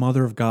image of the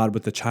Mother of God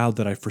with the child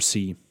that I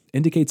foresee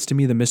indicates to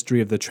me the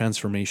mystery of the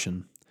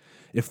transformation.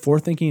 If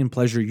forethinking and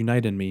pleasure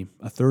unite in me,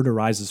 a third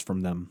arises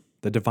from them,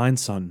 the divine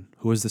Son,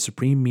 who is the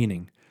supreme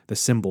meaning, the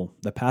symbol,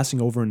 the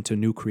passing over into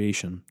new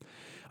creation.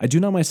 I do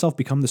not myself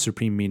become the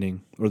supreme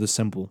meaning, or the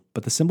symbol,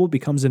 but the symbol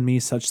becomes in me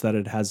such that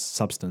it has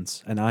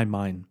substance, and I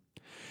mine.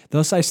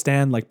 Thus I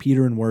stand like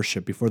Peter in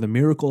worship before the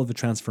miracle of the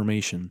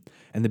transformation,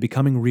 and the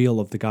becoming real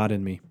of the God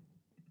in me.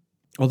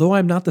 Although I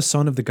am not the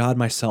son of the God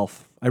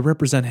myself, I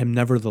represent him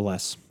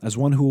nevertheless, as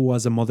one who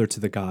was a mother to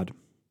the god,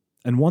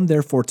 and one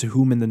therefore to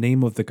whom in the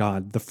name of the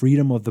god the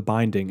freedom of the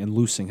binding and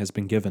loosing has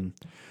been given.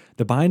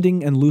 The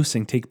binding and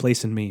loosing take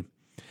place in me,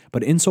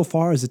 but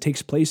insofar as it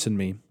takes place in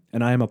me,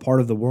 and I am a part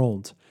of the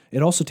world,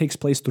 it also takes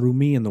place through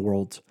me in the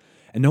world,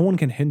 and no one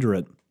can hinder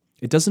it.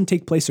 It doesn't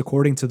take place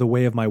according to the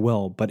way of my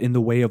will, but in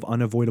the way of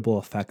unavoidable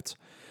effect.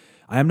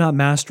 I am not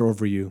master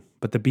over you,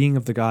 but the being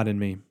of the God in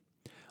me.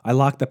 I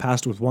lock the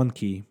past with one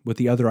key, with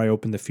the other I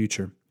open the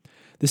future.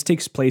 This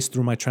takes place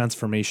through my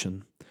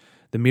transformation.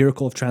 The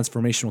miracle of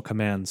transformational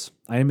commands.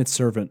 I am its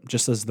servant,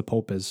 just as the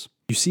Pope is.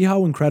 You see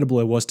how incredible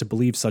it was to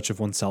believe such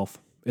of oneself.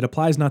 It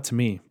applies not to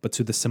me, but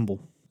to the symbol.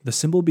 The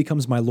symbol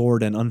becomes my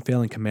lord and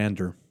unfailing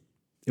commander.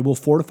 It will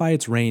fortify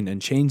its reign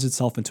and change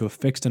itself into a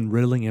fixed and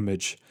riddling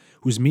image,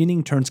 whose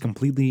meaning turns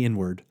completely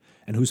inward,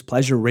 and whose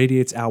pleasure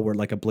radiates outward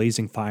like a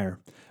blazing fire,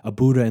 a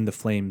Buddha in the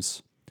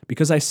flames.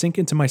 Because I sink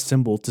into my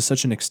symbol to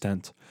such an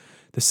extent,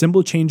 the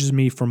symbol changes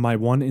me from my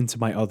one into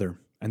my other,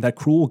 and that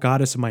cruel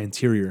goddess of my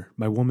interior,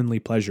 my womanly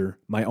pleasure,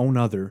 my own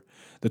other,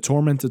 the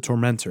tormented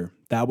tormentor,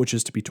 that which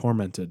is to be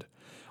tormented.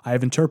 I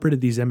have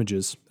interpreted these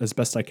images, as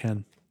best I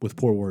can, with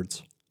poor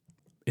words.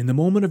 In the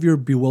moment of your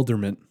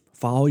bewilderment,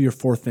 follow your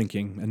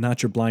forethinking and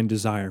not your blind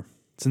desire,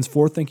 since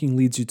forethinking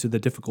leads you to the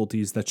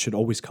difficulties that should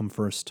always come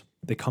first.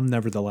 They come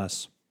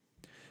nevertheless.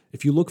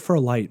 If you look for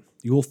a light,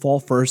 you will fall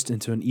first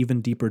into an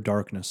even deeper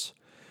darkness.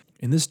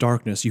 In this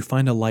darkness, you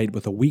find a light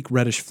with a weak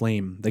reddish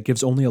flame that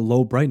gives only a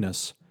low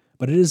brightness,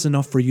 but it is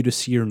enough for you to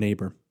see your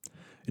neighbor.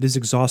 It is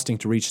exhausting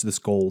to reach this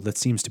goal that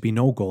seems to be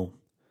no goal,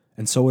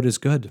 and so it is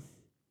good.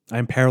 I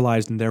am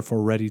paralyzed and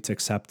therefore ready to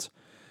accept.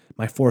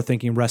 My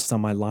forethinking rests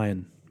on my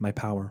lion, my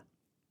power.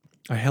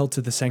 I held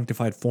to the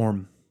sanctified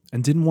form,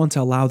 and didn't want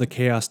to allow the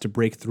chaos to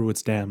break through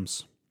its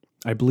dams.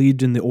 I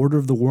believed in the order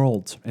of the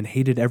world, and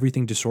hated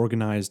everything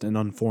disorganized and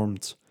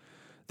unformed.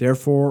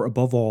 Therefore,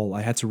 above all,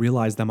 I had to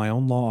realize that my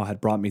own law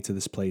had brought me to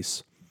this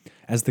place.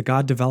 As the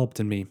God developed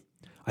in me,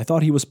 I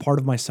thought he was part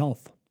of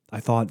myself. I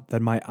thought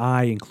that my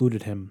I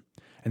included him,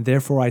 and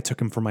therefore I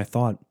took him for my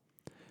thought.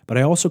 But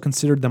I also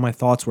considered that my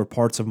thoughts were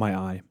parts of my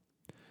I.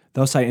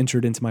 Thus I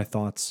entered into my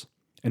thoughts,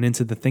 and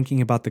into the thinking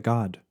about the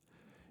God,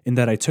 in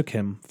that I took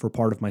him for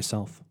part of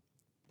myself.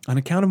 On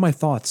account of my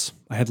thoughts,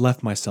 I had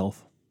left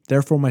myself.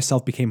 Therefore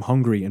myself became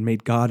hungry and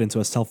made God into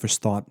a selfish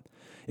thought.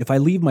 If I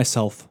leave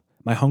myself,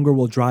 my hunger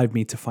will drive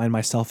me to find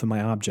myself in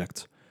my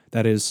object,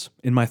 that is,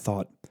 in my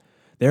thought.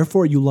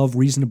 Therefore you love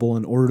reasonable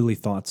and orderly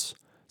thoughts,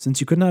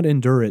 since you could not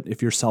endure it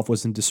if yourself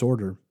was in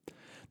disorder.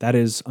 That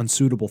is,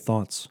 unsuitable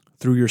thoughts.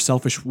 Through your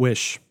selfish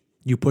wish,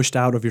 you pushed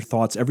out of your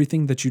thoughts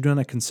everything that you do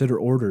not consider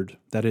ordered,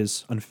 that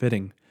is,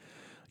 unfitting.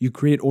 You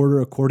create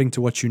order according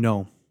to what you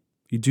know.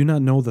 You do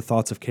not know the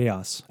thoughts of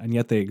chaos, and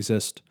yet they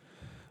exist.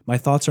 My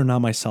thoughts are not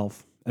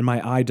myself, and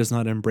my I does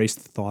not embrace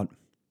the thought.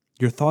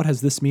 Your thought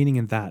has this meaning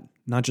and that,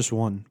 not just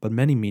one, but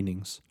many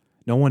meanings.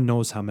 No one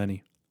knows how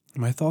many.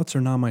 My thoughts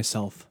are not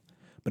myself,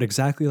 but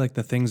exactly like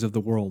the things of the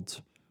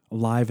world,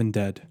 alive and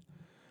dead.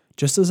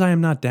 Just as I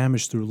am not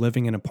damaged through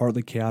living in a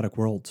partly chaotic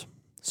world,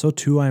 so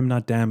too I am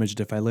not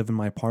damaged if I live in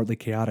my partly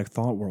chaotic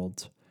thought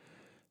world.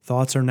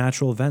 Thoughts are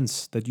natural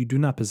events that you do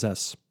not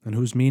possess, and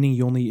whose meaning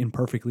you only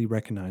imperfectly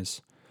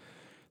recognize.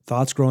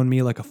 Thoughts grow in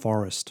me like a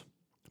forest,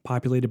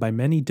 populated by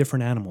many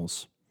different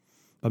animals.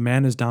 But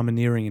man is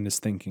domineering in his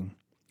thinking,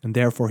 and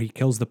therefore he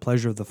kills the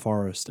pleasure of the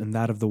forest and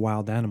that of the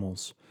wild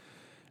animals.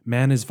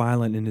 Man is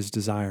violent in his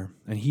desire,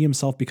 and he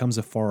himself becomes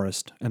a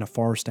forest and a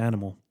forest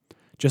animal.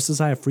 Just as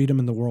I have freedom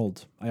in the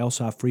world, I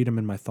also have freedom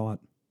in my thought.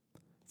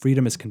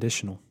 Freedom is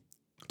conditional.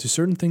 To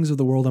certain things of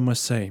the world I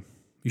must say,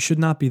 you should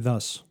not be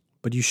thus,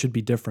 but you should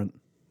be different.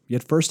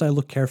 Yet first I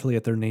look carefully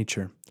at their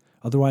nature,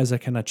 otherwise I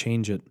cannot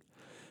change it.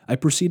 I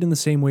proceed in the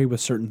same way with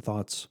certain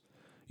thoughts.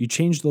 You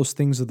change those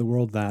things of the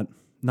world that,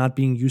 not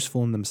being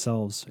useful in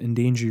themselves,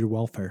 endanger your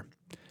welfare.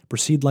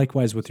 Proceed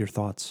likewise with your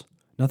thoughts.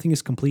 Nothing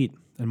is complete,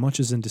 and much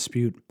is in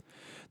dispute.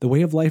 The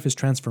way of life is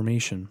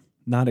transformation,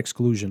 not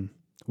exclusion.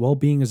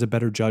 Well-being is a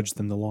better judge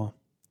than the law.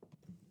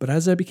 But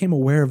as I became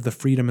aware of the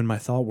freedom in my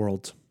thought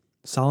world,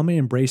 Salome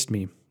embraced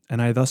me,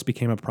 and I thus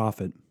became a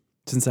prophet,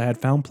 since I had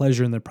found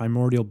pleasure in the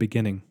primordial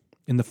beginning,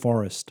 in the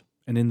forest,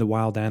 and in the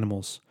wild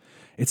animals.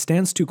 It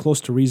stands too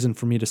close to reason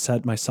for me to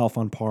set myself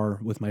on par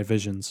with my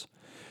visions,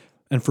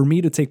 and for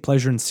me to take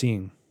pleasure in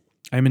seeing.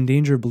 I am in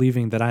danger of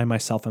believing that I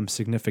myself am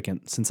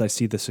significant, since I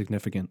see the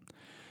significant.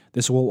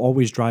 This will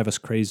always drive us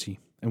crazy,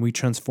 and we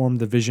transform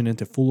the vision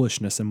into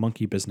foolishness and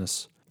monkey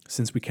business,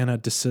 since we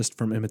cannot desist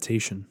from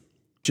imitation.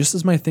 Just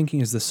as my thinking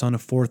is the son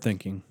of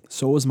forethinking,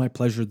 so is my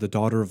pleasure the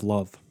daughter of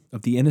love,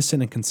 of the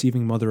innocent and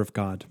conceiving mother of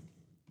God.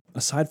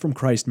 Aside from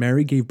Christ,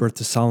 Mary gave birth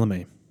to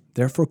Salome.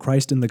 Therefore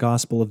Christ in the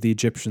Gospel of the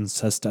Egyptians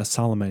says to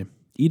Salome,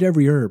 "Eat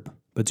every herb,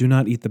 but do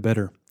not eat the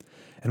bitter."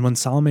 And when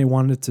Salome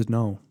wanted to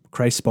know,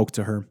 Christ spoke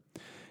to her,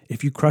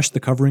 "If you crush the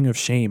covering of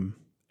shame,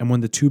 and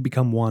when the two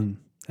become one,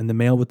 and the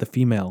male with the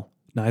female,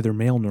 neither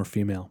male nor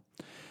female."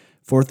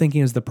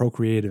 Forethinking is the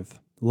procreative,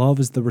 love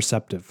is the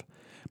receptive.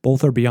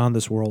 Both are beyond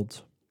this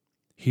world.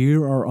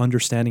 Here are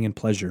understanding and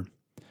pleasure.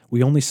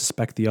 We only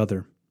suspect the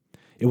other.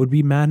 It would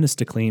be madness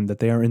to claim that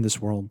they are in this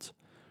world.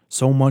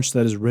 So much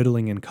that is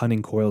riddling and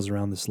cunning coils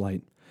around this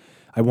light.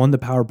 I won the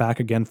power back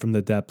again from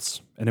the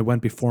depths, and it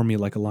went before me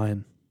like a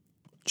lion.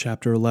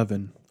 Chapter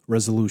 11.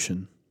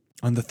 Resolution.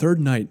 On the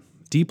third night,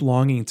 deep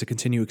longing to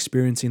continue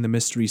experiencing the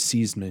mysteries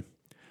seized me.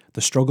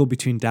 The struggle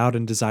between doubt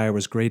and desire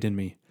was great in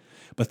me,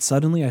 but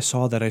suddenly I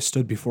saw that I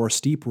stood before a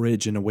steep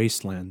ridge in a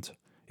wasteland.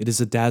 It is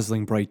a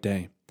dazzling bright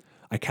day.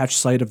 I catch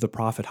sight of the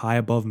prophet high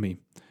above me.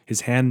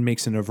 His hand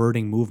makes an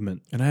averting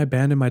movement, and I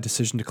abandon my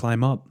decision to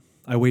climb up.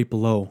 I wait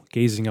below,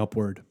 gazing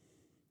upward.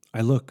 I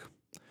look.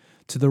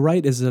 To the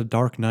right is a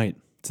dark night.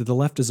 To the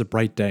left is a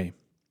bright day.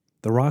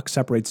 The rock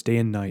separates day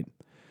and night.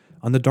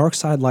 On the dark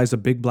side lies a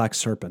big black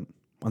serpent.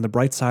 On the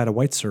bright side, a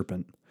white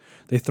serpent.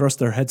 They thrust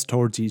their heads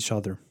towards each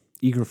other,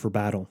 eager for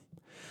battle.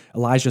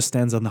 Elijah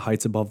stands on the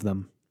heights above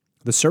them.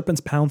 The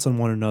serpents pounce on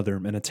one another,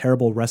 and a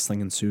terrible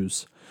wrestling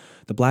ensues.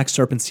 The black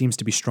serpent seems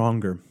to be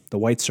stronger. The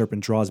white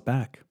serpent draws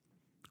back.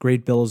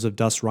 Great billows of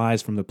dust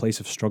rise from the place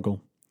of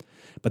struggle.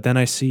 But then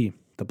I see,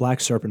 the black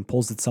serpent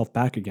pulls itself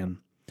back again.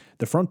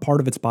 The front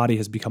part of its body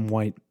has become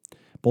white.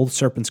 Both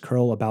serpents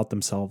curl about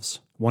themselves,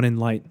 one in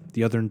light,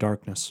 the other in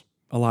darkness.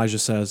 Elijah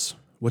says,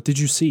 "What did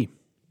you see?"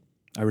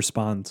 I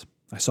respond,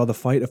 "I saw the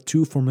fight of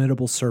two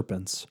formidable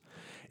serpents.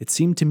 It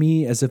seemed to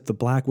me as if the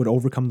black would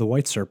overcome the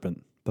white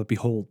serpent, but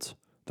behold,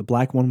 the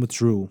black one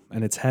withdrew,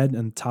 and its head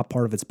and the top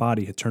part of its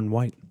body had turned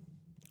white."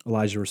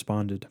 Elijah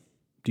responded,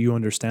 "Do you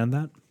understand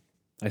that?"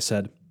 I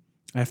said,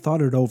 "I have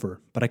thought it over,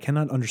 but I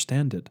cannot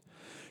understand it.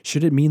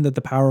 Should it mean that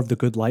the power of the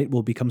good light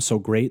will become so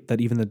great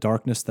that even the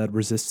darkness that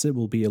resists it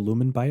will be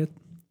illumined by it?"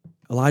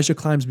 Elijah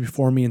climbs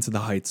before me into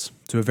the heights,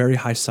 to a very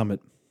high summit.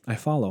 I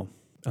follow.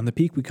 On the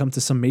peak we come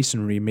to some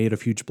masonry made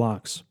of huge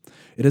blocks.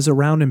 It is a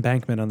round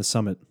embankment on the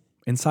summit.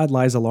 Inside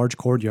lies a large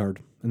courtyard,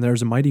 and there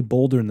is a mighty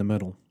boulder in the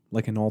middle,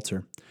 like an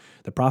altar.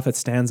 The prophet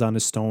stands on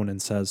his stone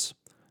and says,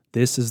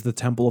 "This is the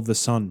temple of the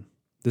sun.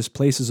 This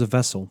place is a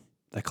vessel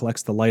that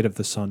collects the light of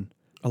the sun."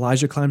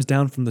 Elijah climbs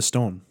down from the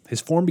stone.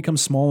 His form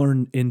becomes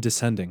smaller in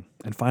descending,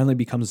 and finally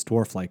becomes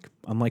dwarf-like,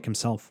 unlike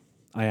himself.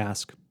 I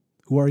ask,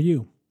 "Who are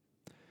you?"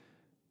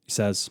 He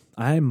says,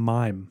 "I am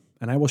Mime,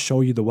 and I will show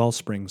you the well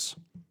springs."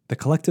 The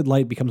collected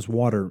light becomes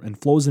water and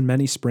flows in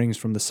many springs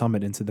from the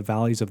summit into the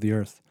valleys of the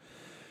earth.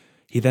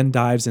 He then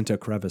dives into a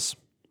crevice.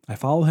 I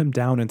follow him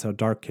down into a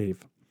dark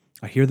cave.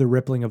 I hear the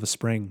rippling of a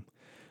spring.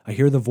 I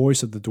hear the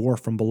voice of the dwarf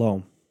from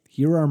below.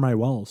 "Here are my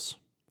wells.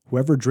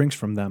 Whoever drinks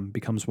from them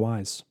becomes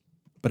wise."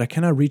 But I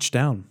cannot reach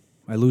down.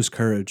 I lose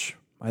courage.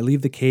 I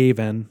leave the cave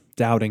and,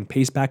 doubting,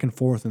 pace back and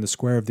forth in the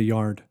square of the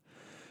yard.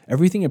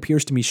 Everything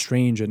appears to me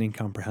strange and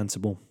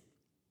incomprehensible.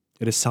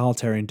 It is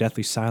solitary and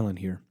deathly silent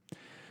here.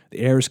 The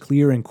air is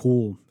clear and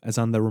cool, as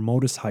on the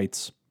remotest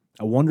heights.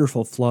 A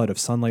wonderful flood of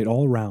sunlight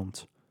all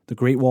around. The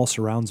great wall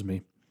surrounds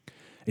me.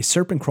 A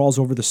serpent crawls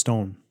over the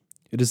stone.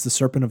 It is the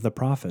serpent of the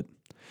prophet.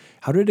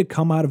 How did it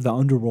come out of the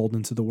underworld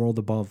into the world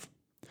above?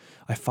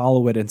 I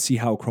follow it and see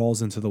how it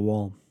crawls into the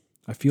wall.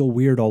 I feel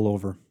weird all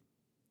over.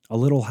 A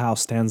little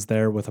house stands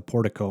there with a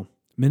portico,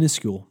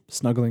 minuscule,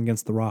 snuggling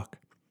against the rock.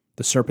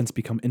 The serpents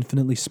become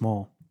infinitely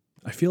small.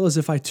 I feel as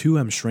if I too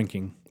am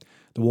shrinking.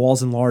 The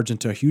walls enlarge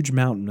into a huge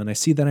mountain, and I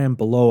see that I am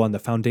below on the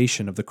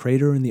foundation of the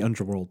crater in the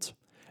underworld,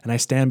 and I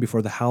stand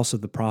before the house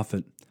of the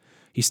prophet.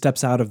 He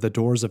steps out of the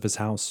doors of his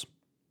house.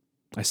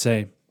 I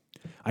say,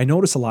 "I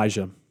notice,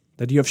 Elijah,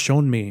 that you have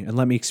shown me and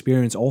let me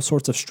experience all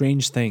sorts of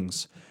strange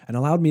things, and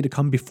allowed me to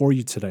come before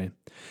you today.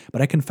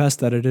 But I confess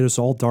that it is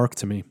all dark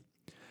to me.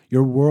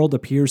 Your world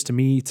appears to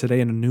me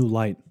today in a new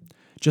light.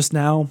 Just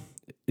now,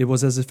 it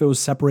was as if it was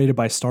separated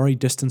by starry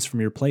distance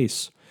from your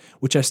place,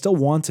 which I still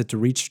wanted to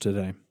reach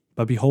today.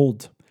 But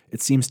behold,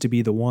 it seems to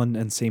be the one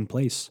and same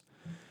place."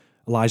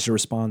 Elijah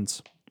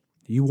responds,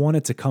 "You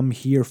wanted to come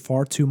here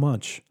far too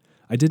much.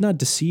 I did not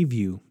deceive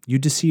you. You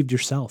deceived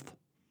yourself.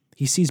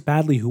 He sees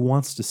badly who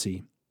wants to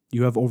see.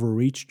 You have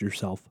overreached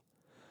yourself."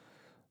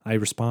 I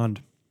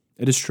respond,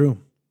 "It is true.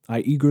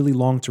 I eagerly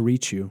longed to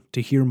reach you,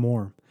 to hear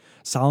more.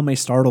 Salome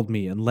startled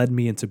me and led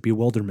me into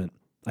bewilderment.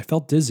 I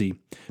felt dizzy,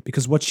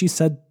 because what she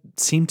said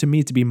seemed to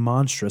me to be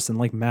monstrous and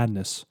like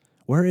madness.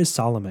 Where is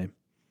Salome?"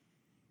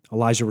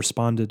 Elijah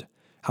responded,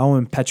 "How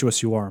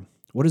impetuous you are.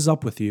 What is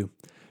up with you?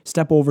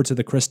 Step over to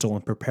the crystal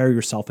and prepare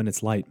yourself in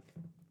its light."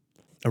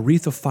 A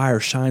wreath of fire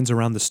shines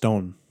around the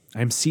stone.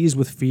 I am seized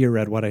with fear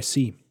at what I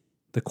see.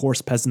 The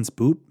coarse peasant's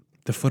boot?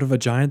 The foot of a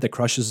giant that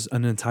crushes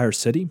an entire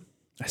city?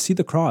 I see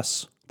the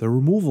cross, the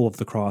removal of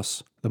the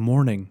cross, the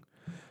mourning.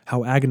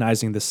 How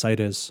agonizing this sight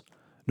is.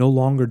 No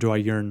longer do I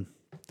yearn.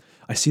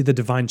 I see the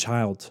divine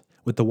child,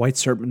 with the white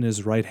serpent in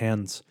his right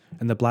hand,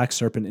 and the black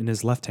serpent in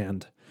his left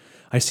hand.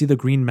 I see the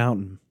green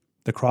mountain,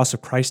 the cross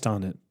of Christ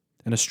on it,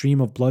 and a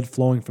stream of blood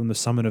flowing from the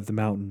summit of the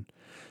mountain.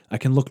 I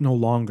can look no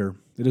longer.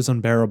 It is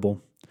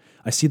unbearable.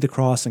 I see the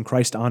cross and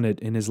Christ on it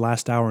in his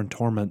last hour in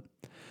torment.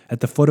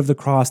 At the foot of the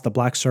cross, the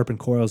black serpent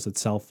coils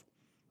itself.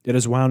 It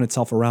has wound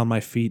itself around my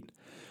feet.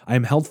 I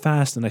am held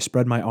fast and I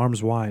spread my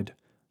arms wide.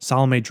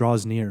 Salome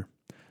draws near.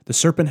 The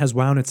serpent has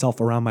wound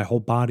itself around my whole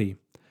body,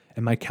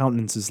 and my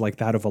countenance is like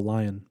that of a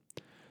lion.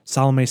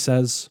 Salome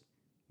says,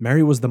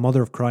 Mary was the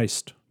mother of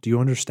Christ. Do you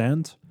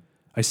understand?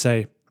 I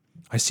say,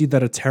 I see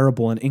that a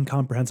terrible and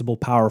incomprehensible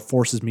power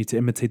forces me to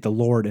imitate the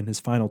Lord in his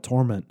final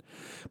torment.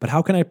 But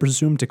how can I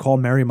presume to call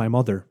Mary my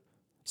mother?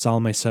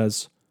 Salome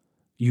says,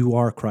 You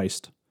are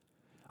Christ.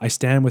 I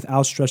stand with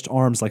outstretched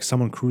arms like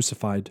someone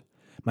crucified,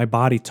 my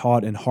body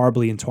taut and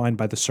horribly entwined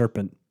by the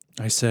serpent.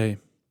 I say,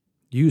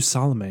 You,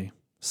 Salome,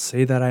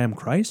 say that I am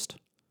Christ?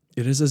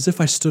 It is as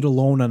if I stood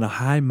alone on a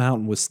high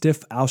mountain with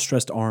stiff,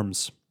 outstretched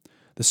arms.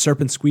 The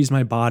serpent squeezed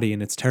my body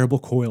in its terrible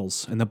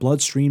coils, and the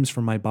blood streams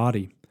from my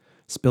body,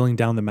 spilling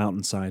down the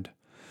mountainside.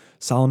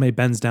 Salome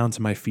bends down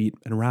to my feet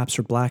and wraps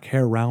her black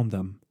hair round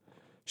them.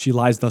 She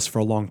lies thus for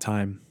a long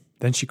time.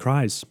 Then she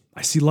cries,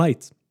 I see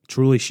light.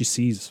 Truly she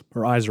sees.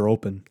 Her eyes are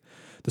open.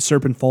 The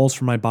serpent falls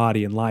from my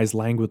body and lies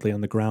languidly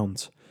on the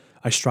ground.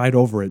 I stride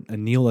over it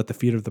and kneel at the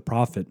feet of the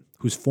prophet,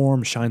 whose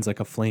form shines like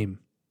a flame.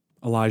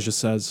 Elijah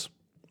says,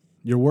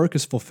 Your work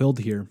is fulfilled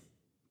here.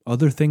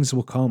 Other things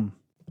will come.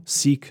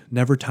 Seek,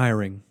 never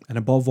tiring, and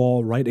above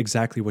all, write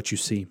exactly what you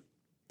see.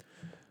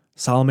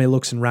 Salome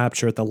looks in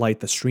rapture at the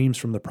light that streams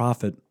from the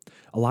prophet.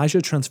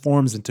 Elijah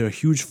transforms into a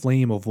huge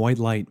flame of white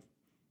light.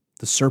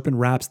 The serpent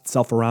wraps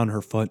itself around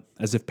her foot,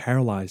 as if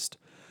paralyzed.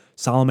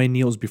 Salome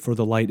kneels before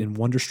the light in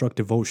wonderstruck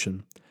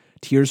devotion.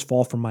 Tears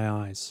fall from my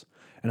eyes,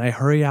 and I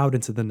hurry out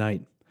into the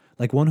night,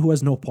 like one who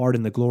has no part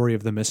in the glory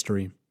of the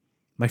mystery.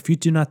 My feet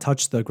do not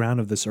touch the ground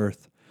of this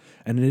earth,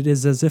 and it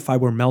is as if I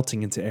were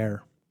melting into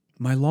air.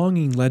 My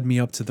longing led me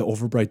up to the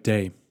overbright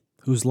day,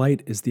 whose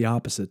light is the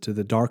opposite to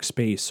the dark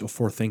space of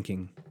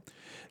forethinking.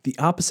 The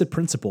opposite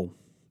principle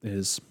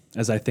is,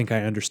 as I think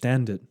I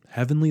understand it,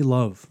 heavenly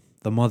love,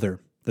 the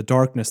mother. The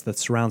darkness that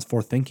surrounds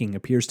forethinking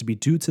appears to be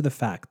due to the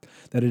fact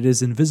that it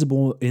is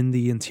invisible in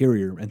the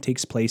interior and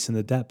takes place in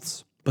the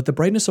depths. But the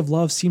brightness of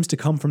love seems to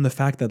come from the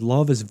fact that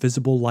love is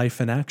visible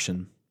life in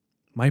action.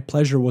 My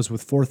pleasure was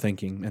with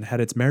forethinking and had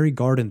its merry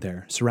garden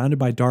there, surrounded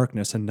by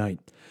darkness and night.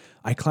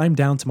 I climbed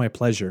down to my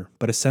pleasure,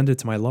 but ascended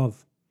to my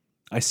love.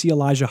 I see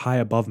Elijah high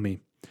above me.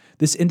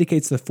 This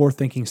indicates that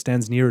forethinking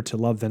stands nearer to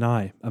love than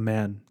I, a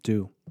man,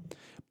 do.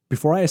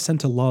 Before I ascend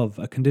to love,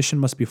 a condition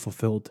must be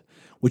fulfilled,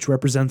 which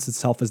represents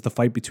itself as the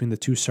fight between the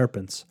two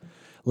serpents.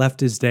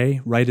 Left is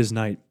day, right is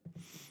night.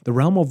 The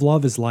realm of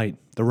love is light,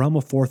 the realm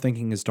of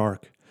forethinking is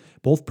dark.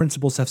 Both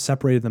principles have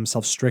separated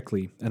themselves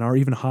strictly, and are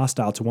even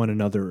hostile to one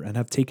another, and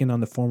have taken on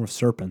the form of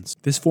serpents.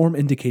 This form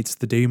indicates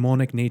the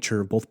daemonic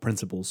nature of both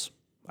principles.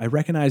 I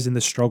recognize in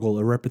this struggle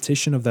a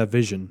repetition of that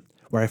vision,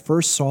 where I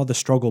first saw the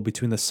struggle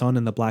between the sun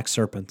and the black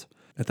serpent.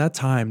 At that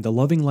time, the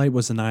loving light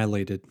was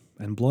annihilated,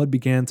 and blood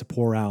began to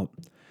pour out.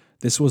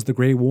 This was the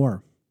Great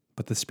War,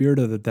 but the spirit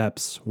of the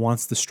depths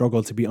wants the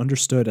struggle to be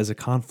understood as a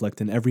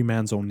conflict in every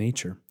man's own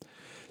nature.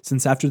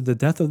 Since after the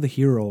death of the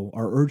hero,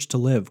 our urge to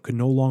live could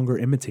no longer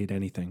imitate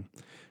anything,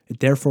 it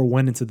therefore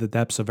went into the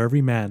depths of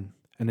every man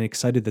and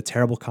excited the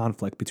terrible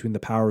conflict between the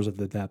powers of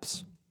the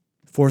depths.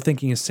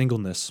 Forethinking is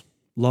singleness,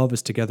 love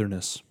is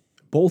togetherness.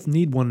 Both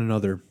need one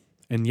another,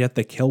 and yet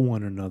they kill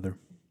one another.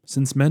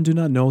 Since men do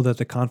not know that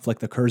the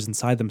conflict occurs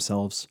inside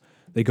themselves,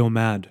 they go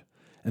mad,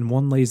 and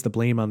one lays the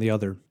blame on the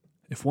other.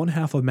 If one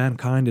half of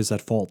mankind is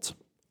at fault,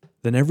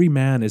 then every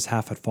man is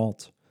half at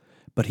fault.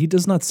 But he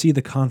does not see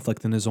the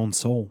conflict in his own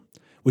soul,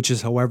 which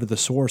is, however, the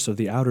source of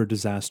the outer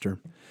disaster.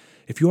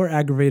 If you are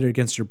aggravated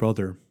against your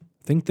brother,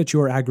 think that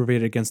you are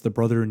aggravated against the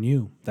brother in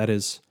you, that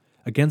is,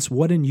 against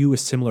what in you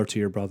is similar to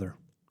your brother.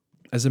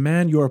 As a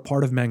man, you are a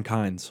part of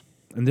mankind,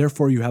 and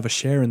therefore you have a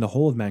share in the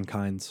whole of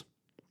mankind,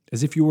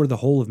 as if you were the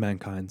whole of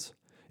mankind.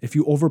 If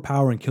you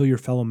overpower and kill your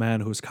fellow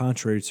man who is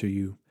contrary to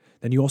you,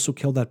 then you also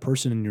kill that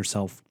person in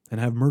yourself, and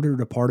have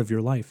murdered a part of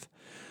your life.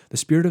 The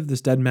spirit of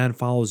this dead man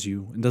follows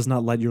you, and does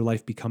not let your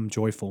life become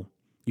joyful.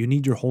 You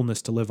need your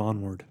wholeness to live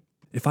onward.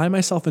 If I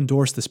myself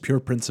endorse this pure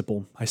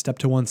principle, I step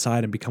to one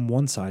side and become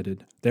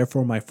one-sided.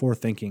 Therefore my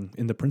forethinking,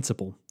 in the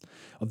principle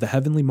of the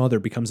Heavenly Mother,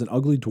 becomes an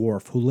ugly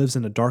dwarf who lives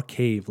in a dark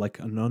cave like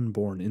an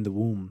unborn in the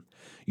womb.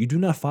 You do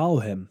not follow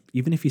him,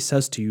 even if he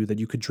says to you that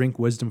you could drink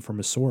wisdom from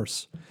his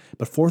source.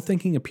 But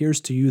forethinking appears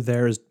to you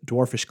there as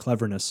dwarfish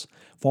cleverness,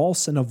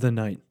 false and of the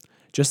night,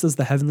 just as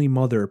the Heavenly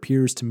Mother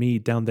appears to me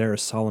down there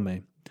as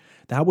Salome.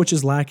 That which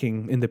is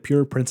lacking in the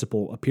pure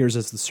principle appears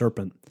as the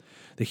serpent.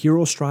 The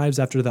hero strives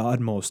after the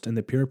utmost in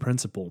the pure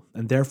principle,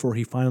 and therefore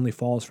he finally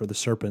falls for the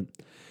serpent.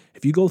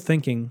 If you go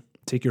thinking,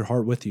 take your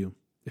heart with you.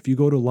 If you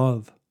go to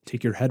love,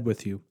 take your head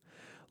with you.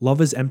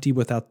 Love is empty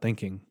without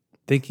thinking,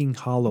 thinking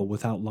hollow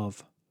without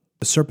love.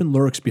 The serpent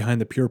lurks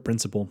behind the pure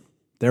principle.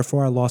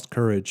 Therefore I lost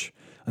courage,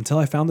 until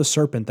I found the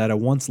serpent that at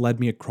once led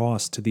me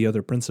across to the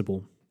other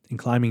principle. In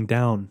climbing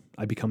down,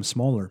 I become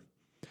smaller.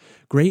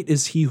 Great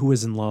is he who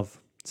is in love,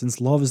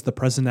 since love is the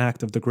present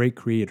act of the great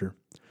Creator,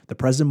 the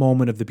present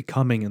moment of the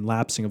becoming and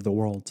lapsing of the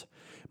world.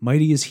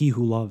 Mighty is he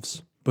who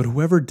loves. But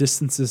whoever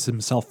distances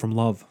himself from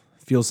love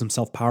feels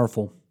himself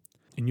powerful.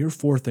 In your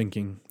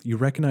forethinking, you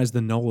recognize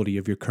the nullity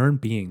of your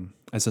current being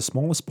as the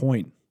smallest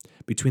point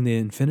between the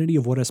infinity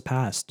of what has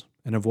passed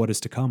and of what is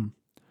to come.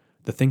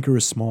 The thinker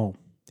is small.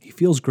 He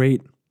feels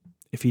great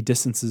if he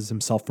distances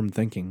himself from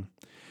thinking.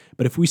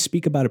 But if we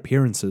speak about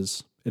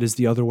appearances, It is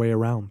the other way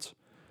around.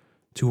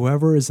 To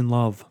whoever is in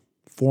love,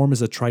 form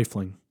is a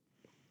trifling,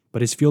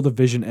 but his field of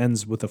vision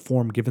ends with the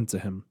form given to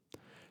him.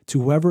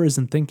 To whoever is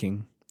in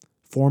thinking,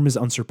 form is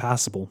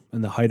unsurpassable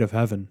in the height of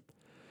heaven.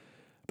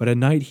 But at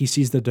night he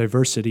sees the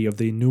diversity of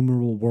the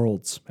innumerable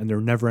worlds and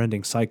their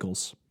never-ending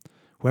cycles.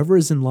 Whoever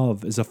is in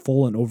love is a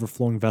full and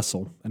overflowing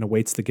vessel and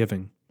awaits the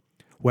giving.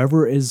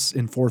 Whoever is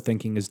in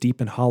forethinking is deep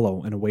and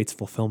hollow and awaits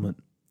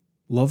fulfillment.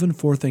 Love and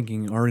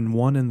forethinking are in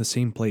one and the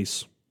same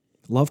place.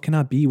 Love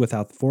cannot be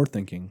without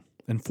forethinking,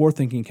 and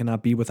forethinking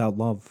cannot be without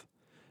love.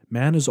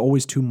 Man is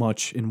always too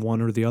much in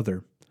one or the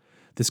other.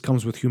 This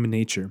comes with human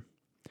nature.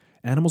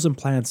 Animals and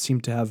plants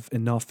seem to have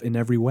enough in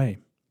every way.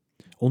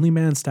 Only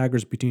man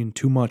staggers between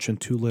too much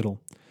and too little.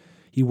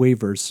 He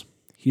wavers.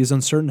 He is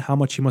uncertain how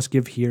much he must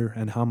give here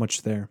and how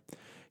much there.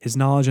 His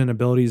knowledge and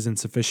ability is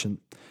insufficient,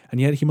 and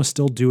yet he must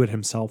still do it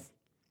himself.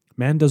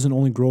 Man doesn't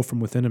only grow from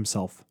within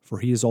himself, for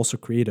he is also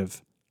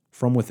creative,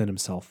 from within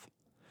himself.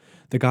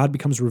 The God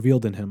becomes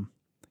revealed in him.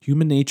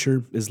 Human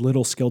nature is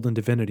little skilled in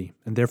divinity,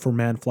 and therefore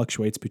man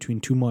fluctuates between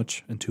too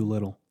much and too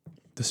little.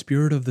 The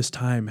spirit of this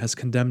time has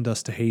condemned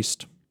us to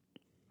haste.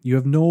 You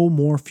have no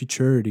more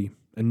futurity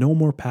and no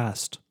more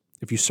past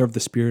if you serve the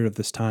spirit of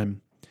this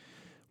time.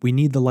 We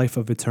need the life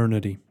of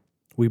eternity.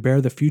 We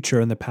bear the future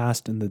and the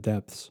past in the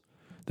depths.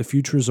 The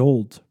future is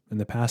old and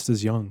the past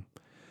is young.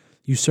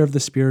 You serve the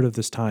spirit of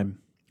this time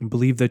and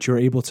believe that you are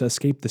able to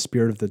escape the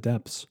spirit of the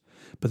depths.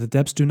 But the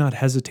depths do not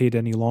hesitate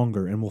any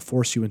longer and will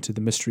force you into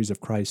the mysteries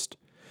of Christ.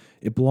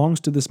 It belongs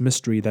to this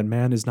mystery that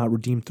man is not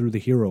redeemed through the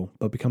hero,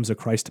 but becomes a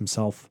Christ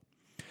himself.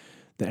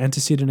 The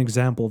antecedent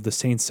example of the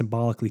saints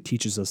symbolically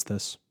teaches us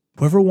this.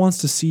 Whoever wants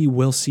to see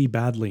will see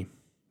badly.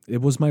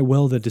 It was my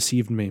will that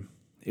deceived me.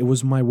 It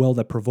was my will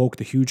that provoked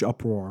the huge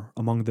uproar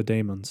among the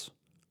daemons.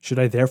 Should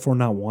I therefore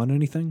not want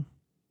anything?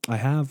 I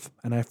have,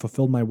 and I have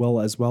fulfilled my will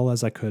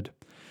as I could.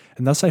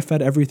 And thus I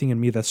fed everything in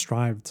me that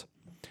strived.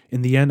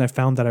 In the end I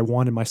found that I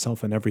wanted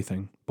myself in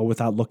everything, but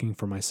without looking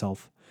for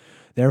myself.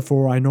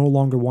 Therefore I no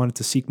longer wanted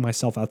to seek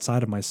myself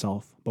outside of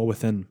myself, but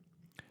within.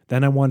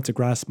 Then I wanted to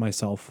grasp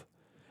myself.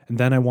 And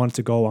then I wanted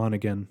to go on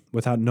again,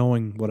 without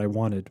knowing what I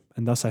wanted,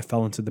 and thus I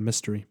fell into the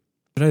mystery.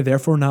 Should I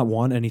therefore not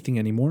want anything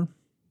anymore?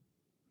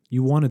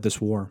 You wanted this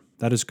war.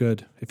 That is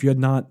good. If you had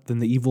not, then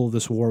the evil of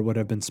this war would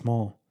have been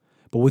small.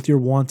 But with your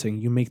wanting,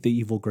 you make the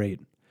evil great.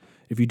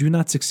 If you do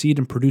not succeed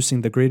in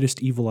producing the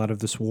greatest evil out of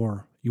this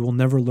war, you will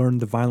never learn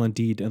the violent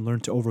deed and learn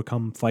to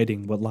overcome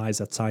fighting what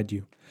lies outside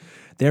you.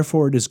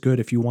 Therefore it is good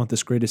if you want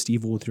this greatest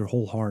evil with your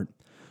whole heart.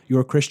 You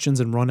are Christians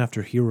and run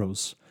after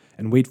heroes,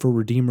 and wait for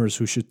redeemers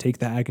who should take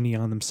the agony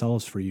on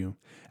themselves for you,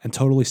 and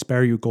totally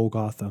spare you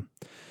Golgotha.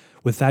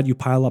 With that you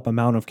pile up a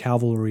mountain of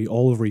cavalry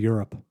all over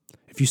Europe.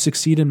 If you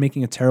succeed in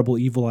making a terrible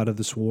evil out of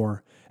this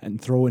war,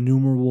 and throw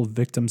innumerable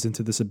victims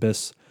into this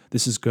abyss,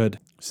 this is good,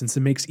 since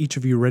it makes each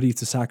of you ready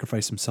to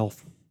sacrifice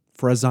himself.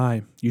 For as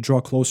you draw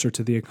closer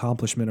to the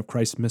accomplishment of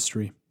Christ's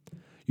mystery.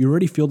 You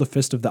already feel the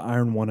fist of the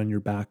Iron One on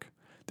your back.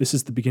 This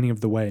is the beginning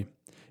of the way.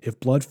 If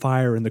blood,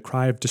 fire, and the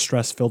cry of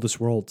distress fill this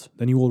world,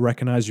 then you will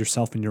recognize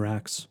yourself in your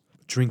acts.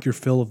 Drink your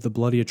fill of the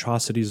bloody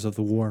atrocities of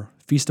the war.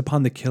 Feast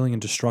upon the killing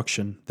and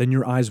destruction. Then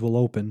your eyes will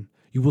open.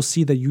 You will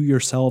see that you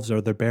yourselves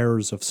are the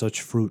bearers of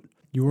such fruit.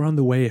 You are on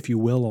the way if you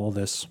will all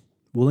this.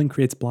 Willing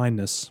creates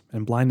blindness,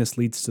 and blindness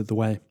leads to the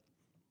way.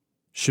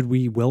 Should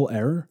we will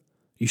error?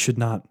 You should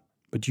not.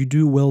 But you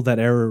do will that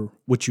error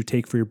which you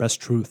take for your best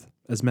truth,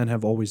 as men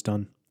have always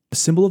done. The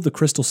symbol of the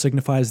crystal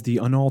signifies the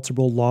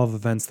unalterable law of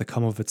events that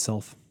come of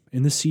itself.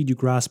 In the seed you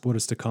grasp what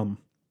is to come.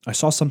 I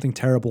saw something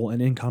terrible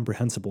and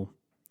incomprehensible.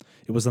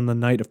 It was on the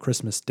night of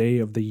Christmas Day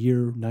of the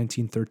year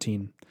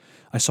 1913.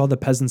 I saw the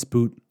peasant's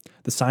boot,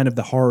 the sign of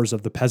the horrors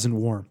of the peasant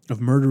war,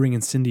 of murdering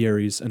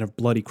incendiaries and of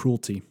bloody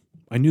cruelty.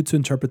 I knew to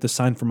interpret the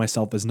sign for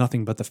myself as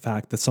nothing but the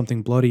fact that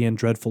something bloody and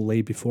dreadful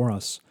lay before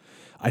us.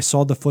 I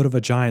saw the foot of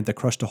a giant that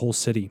crushed a whole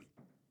city.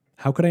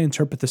 How could I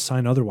interpret this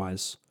sign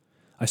otherwise?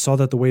 I saw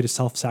that the way to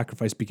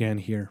self-sacrifice began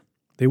here.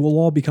 They will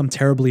all become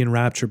terribly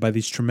enraptured by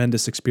these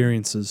tremendous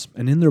experiences,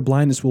 and in their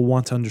blindness will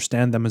want to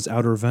understand them as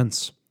outer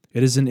events.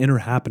 It is an inner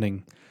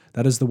happening.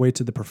 That is the way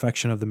to the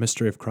perfection of the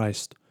mystery of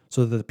Christ,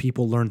 so that the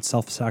people learn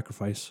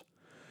self-sacrifice.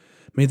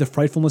 May the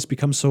frightfulness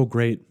become so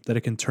great that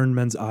it can turn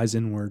men's eyes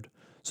inward,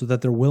 so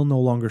that their will no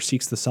longer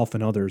seeks the self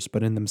in others,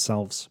 but in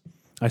themselves.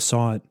 I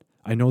saw it.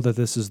 I know that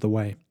this is the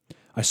way.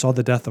 I saw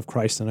the death of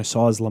Christ, and I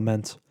saw his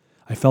lament.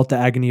 I felt the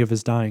agony of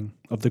his dying,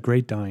 of the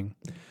great dying.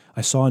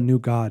 I saw a new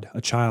God,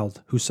 a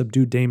child, who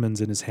subdued demons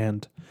in his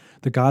hand.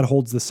 The God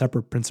holds the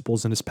separate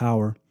principles in his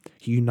power.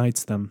 He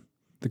unites them.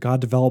 The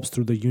God develops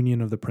through the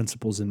union of the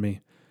principles in me.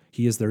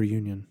 He is their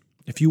union.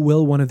 If you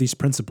will one of these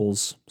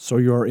principles, so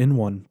you are in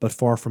one, but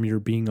far from your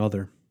being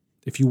other.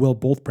 If you will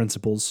both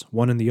principles,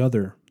 one and the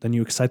other, then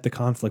you excite the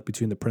conflict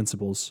between the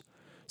principles,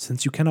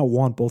 since you cannot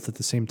want both at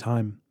the same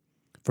time.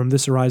 From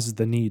this arises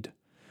the need.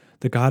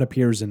 The God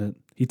appears in it.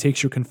 He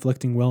takes your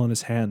conflicting will in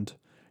his hand,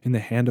 in the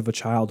hand of a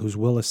child whose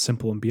will is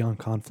simple and beyond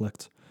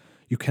conflict.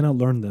 You cannot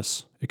learn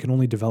this. It can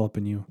only develop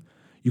in you.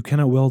 You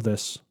cannot will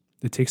this.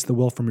 It takes the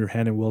will from your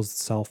hand and wills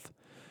itself.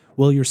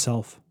 Will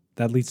yourself.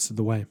 that leads to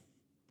the way.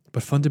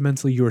 But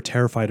fundamentally, you are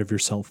terrified of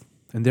yourself,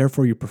 and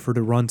therefore you prefer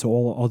to run to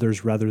all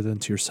others rather than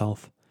to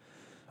yourself.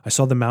 I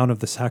saw the mount of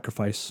the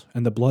sacrifice,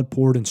 and the blood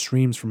poured in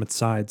streams from its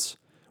sides.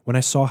 When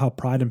I saw how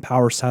pride and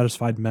power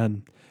satisfied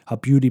men, how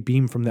beauty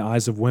beamed from the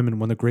eyes of women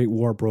when the great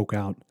war broke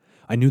out,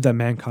 I knew that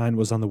mankind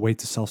was on the way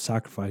to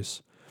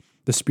self-sacrifice.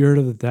 The spirit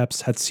of the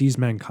depths had seized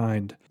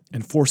mankind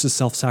and forces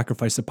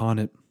self-sacrifice upon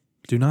it.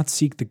 Do not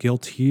seek the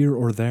guilt here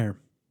or there.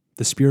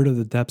 The spirit of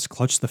the depths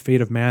clutched the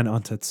fate of man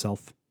unto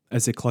itself,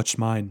 as it clutched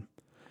mine.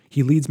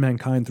 He leads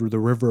mankind through the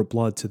river of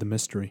blood to the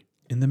mystery.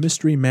 In the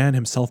mystery, man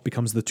himself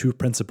becomes the two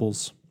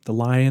principles, the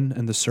lion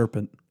and the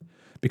serpent.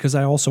 Because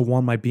I also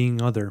want my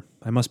being other,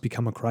 I must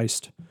become a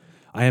Christ.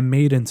 I am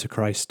made into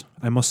Christ,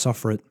 I must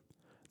suffer it.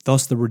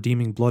 Thus the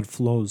redeeming blood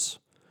flows.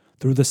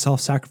 Through the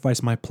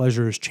self-sacrifice my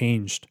pleasure is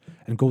changed,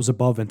 and goes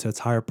above into its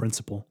higher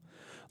principle.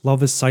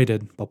 Love is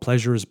sighted, but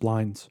pleasure is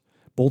blind.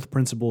 Both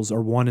principles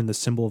are one in the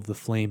symbol of the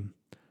flame.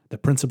 The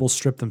principles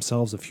strip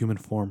themselves of human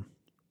form.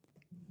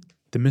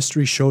 The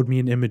mystery showed me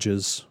in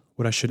images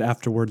what I should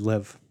afterward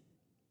live.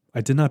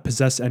 I did not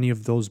possess any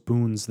of those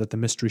boons that the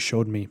mystery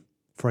showed me,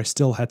 for I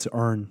still had to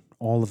earn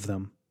all of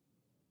them.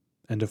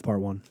 End of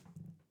part 1.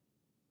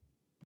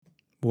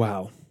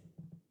 Wow.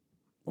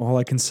 All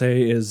I can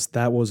say is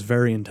that was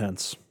very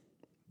intense.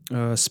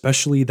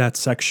 Especially that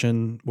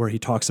section where he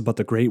talks about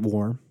the Great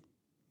War,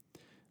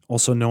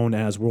 also known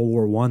as World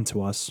War I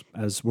to us,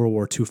 as World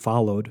War II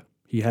followed.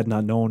 He had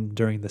not known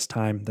during this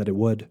time that it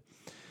would.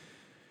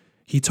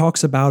 He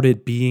talks about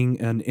it being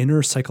an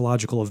inner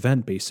psychological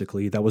event,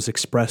 basically, that was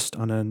expressed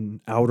on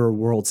an outer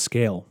world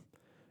scale.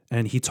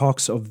 And he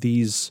talks of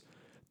these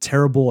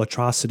terrible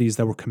atrocities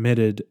that were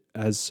committed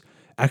as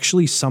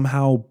actually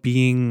somehow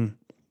being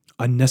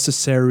a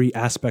necessary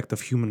aspect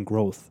of human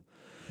growth.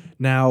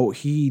 Now,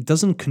 he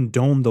doesn't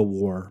condone the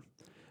war,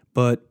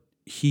 but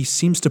he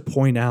seems to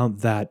point out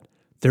that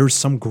there's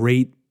some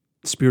great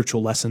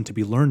spiritual lesson to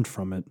be learned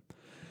from it.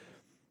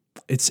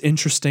 It's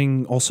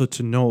interesting also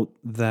to note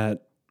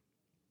that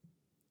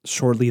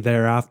shortly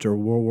thereafter,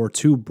 World War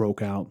II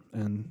broke out,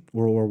 and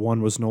World War I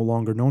was no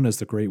longer known as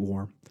the Great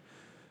War.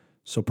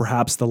 So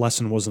perhaps the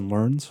lesson wasn't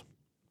learned.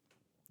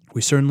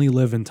 We certainly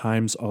live in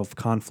times of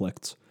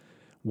conflict,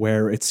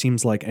 where it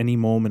seems like any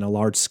moment a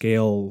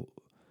large-scale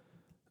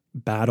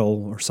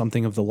battle or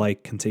something of the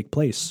like can take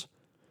place.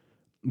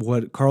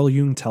 What Carl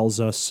Jung tells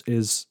us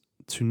is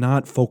to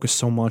not focus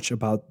so much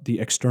about the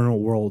external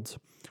world,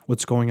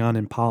 what's going on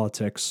in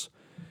politics,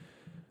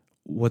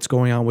 what's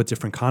going on with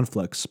different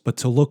conflicts, but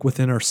to look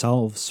within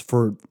ourselves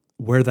for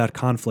where that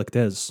conflict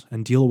is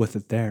and deal with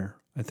it there.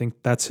 I think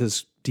that's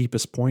his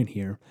deepest point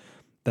here,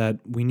 that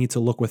we need to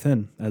look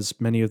within, as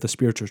many of the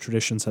spiritual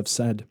traditions have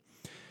said,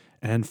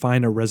 and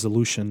find a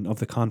resolution of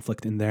the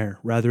conflict in there,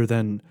 rather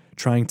than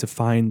trying to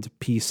find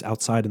peace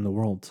outside in the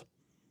world.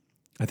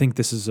 I think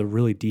this is a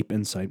really deep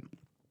insight.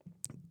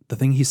 The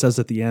thing he says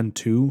at the end,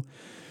 too,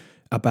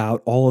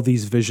 about all of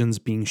these visions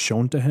being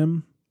shown to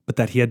him, but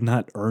that he had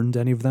not earned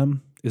any of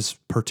them, is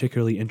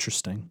particularly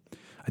interesting.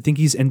 I think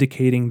he's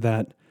indicating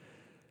that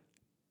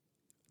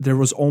there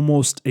was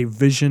almost a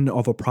vision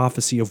of a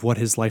prophecy of what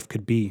his life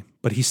could be,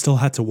 but he still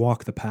had to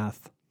walk the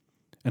path.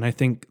 And I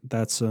think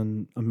that's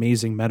an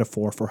amazing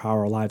metaphor for how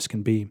our lives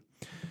can be,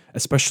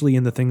 especially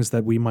in the things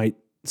that we might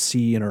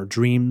see in our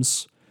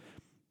dreams,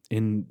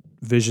 in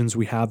visions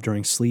we have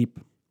during sleep,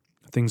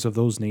 things of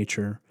those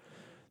nature,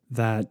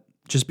 that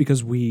just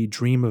because we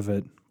dream of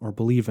it or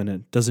believe in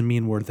it doesn't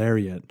mean we're there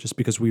yet. Just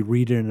because we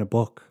read it in a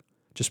book,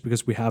 just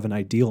because we have an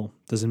ideal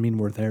doesn't mean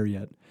we're there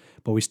yet,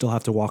 but we still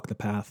have to walk the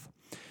path.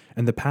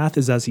 And the path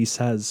is, as he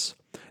says,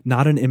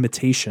 not an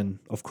imitation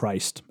of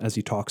Christ, as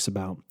he talks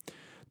about.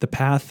 The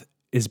path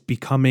is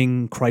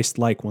becoming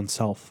Christ-like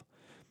oneself.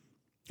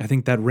 I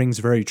think that rings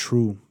very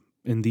true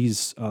in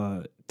these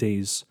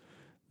days,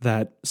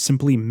 that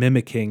simply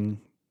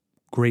mimicking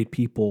great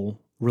people,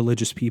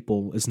 religious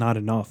people, is not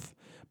enough,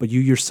 but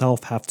you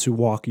yourself have to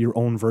walk your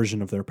own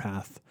version of their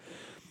path.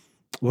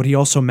 What he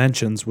also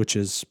mentions, which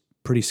is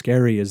pretty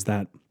scary, is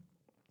that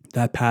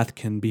that path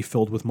can be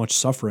filled with much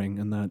suffering,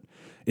 and that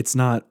it's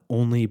not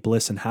only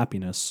bliss and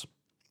happiness,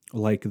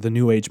 like the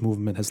New Age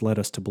movement has led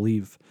us to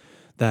believe,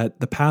 that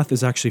the path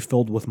is actually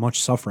filled with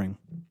much suffering,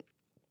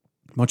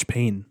 much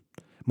pain,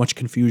 much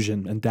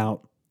confusion and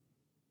doubt.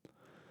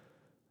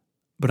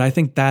 But I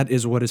think that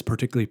is what is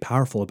particularly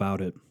powerful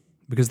about it,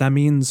 because that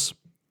means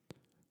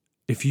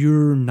if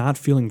you're not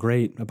feeling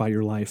great about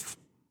your life,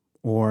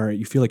 or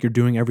you feel like you're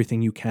doing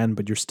everything you can,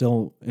 but you're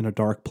still in a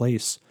dark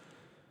place,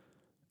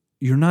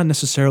 you're not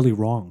necessarily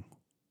wrong.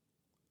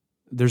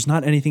 There's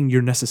not anything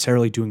you're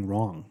necessarily doing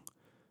wrong.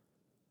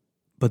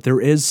 But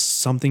there is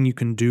something you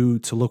can do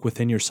to look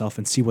within yourself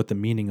and see what the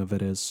meaning of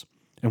it is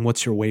and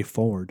what's your way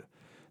forward.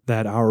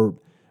 That our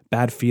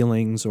bad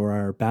feelings or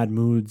our bad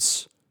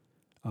moods,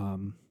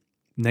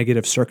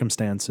 negative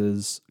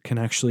circumstances can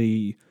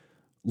actually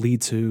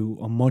lead to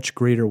a much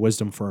greater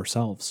wisdom for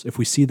ourselves if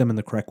we see them in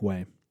the correct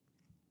way.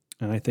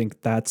 And I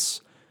think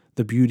that's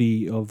the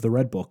beauty of the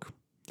Red Book,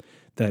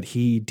 that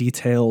he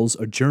details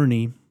a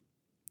journey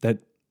that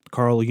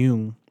Carl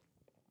Jung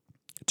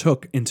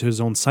took into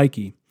his own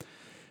psyche,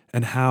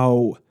 and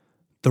how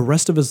the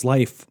rest of his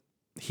life,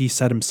 he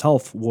said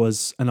himself,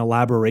 was an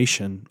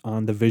elaboration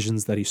on the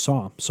visions that he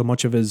saw. So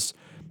much of his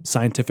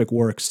scientific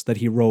works that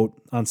he wrote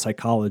on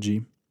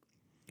psychology,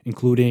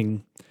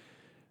 including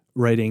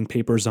writing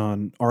papers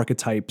on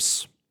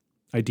archetypes,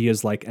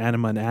 ideas like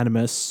anima and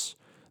animus,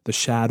 the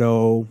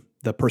shadow,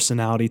 the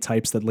personality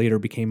types that later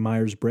became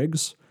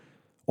Myers-Briggs.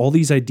 All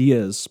these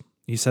ideas,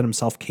 he said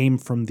himself, came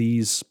from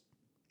these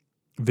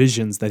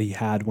visions that he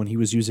had when he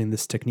was using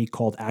this technique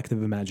called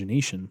active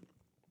imagination,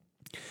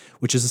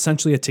 which is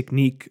essentially a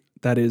technique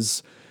that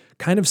is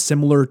kind of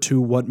similar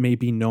to what may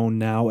be known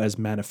now as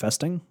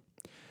manifesting,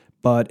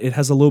 but it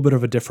has a little bit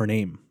of a different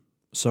aim.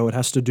 So it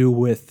has to do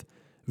with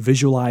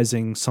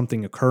visualizing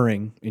something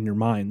occurring in your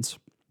minds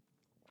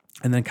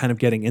and then kind of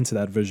getting into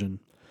that vision.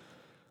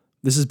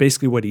 This is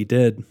basically what he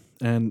did,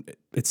 and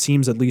it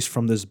seems, at least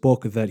from this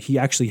book, that he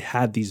actually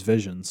had these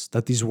visions,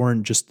 that these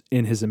weren't just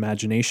in his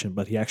imagination,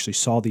 but he actually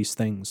saw these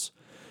things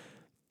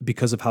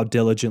because of how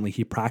diligently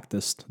he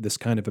practiced this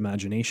kind of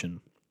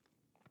imagination.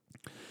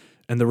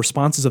 And the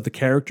responses of the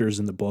characters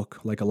in the book,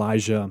 like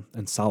Elijah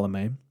and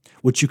Salome,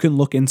 which you can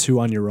look into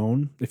on your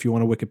own if you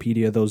want to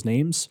Wikipedia those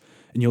names,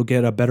 and you'll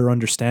get a better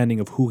understanding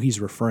of who he's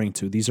referring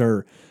to. These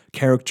are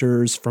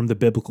characters from the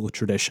biblical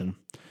tradition.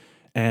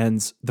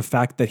 And the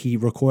fact that he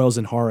recoils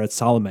in horror at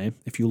Salome,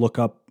 if you look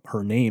up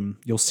her name,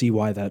 you'll see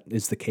why that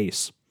is the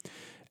case.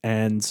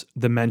 And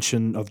the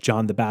mention of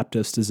John the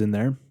Baptist is in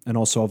there, and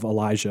also of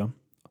Elijah.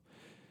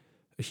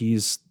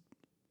 He's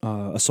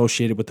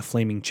associated with the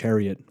flaming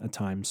chariot at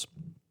times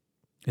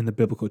in the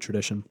biblical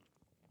tradition.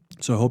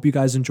 So I hope you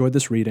guys enjoyed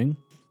this reading,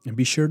 and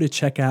be sure to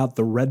check out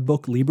the Red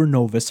Book Liber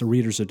Novus, a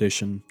reader's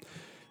edition.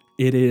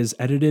 It is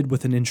edited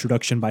with an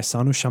introduction by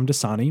Sanu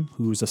Shamdasani,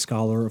 who's a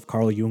scholar of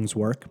Carl Jung's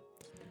work.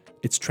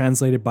 It's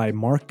translated by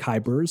Mark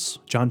Kybers,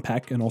 John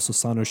Peck, and also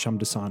Sanu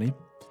Shamdasani,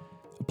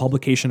 a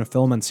publication of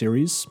Film and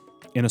Series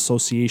in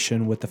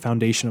association with the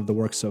Foundation of the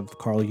Works of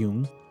Carl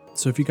Jung.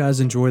 So if you guys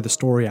enjoy the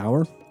Story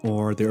Hour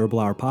or the Herbal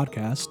Hour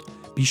podcast,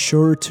 be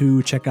sure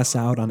to check us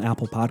out on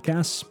Apple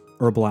Podcasts,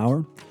 Herbal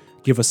Hour.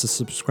 Give us a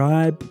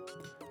subscribe,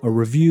 a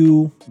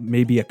review,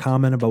 maybe a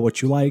comment about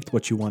what you liked,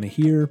 what you want to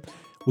hear.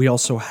 We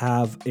also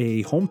have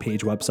a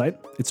homepage website.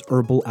 It's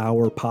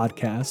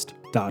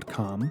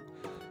herbalhourpodcast.com.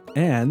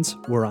 And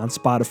we're on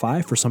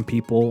Spotify. For some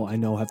people I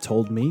know have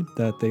told me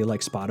that they like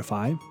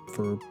Spotify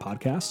for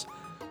podcasts.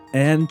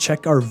 And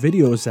check our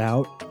videos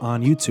out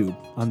on YouTube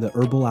on the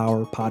Herbal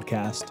Hour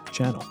podcast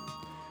channel.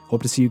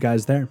 Hope to see you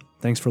guys there.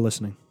 Thanks for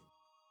listening.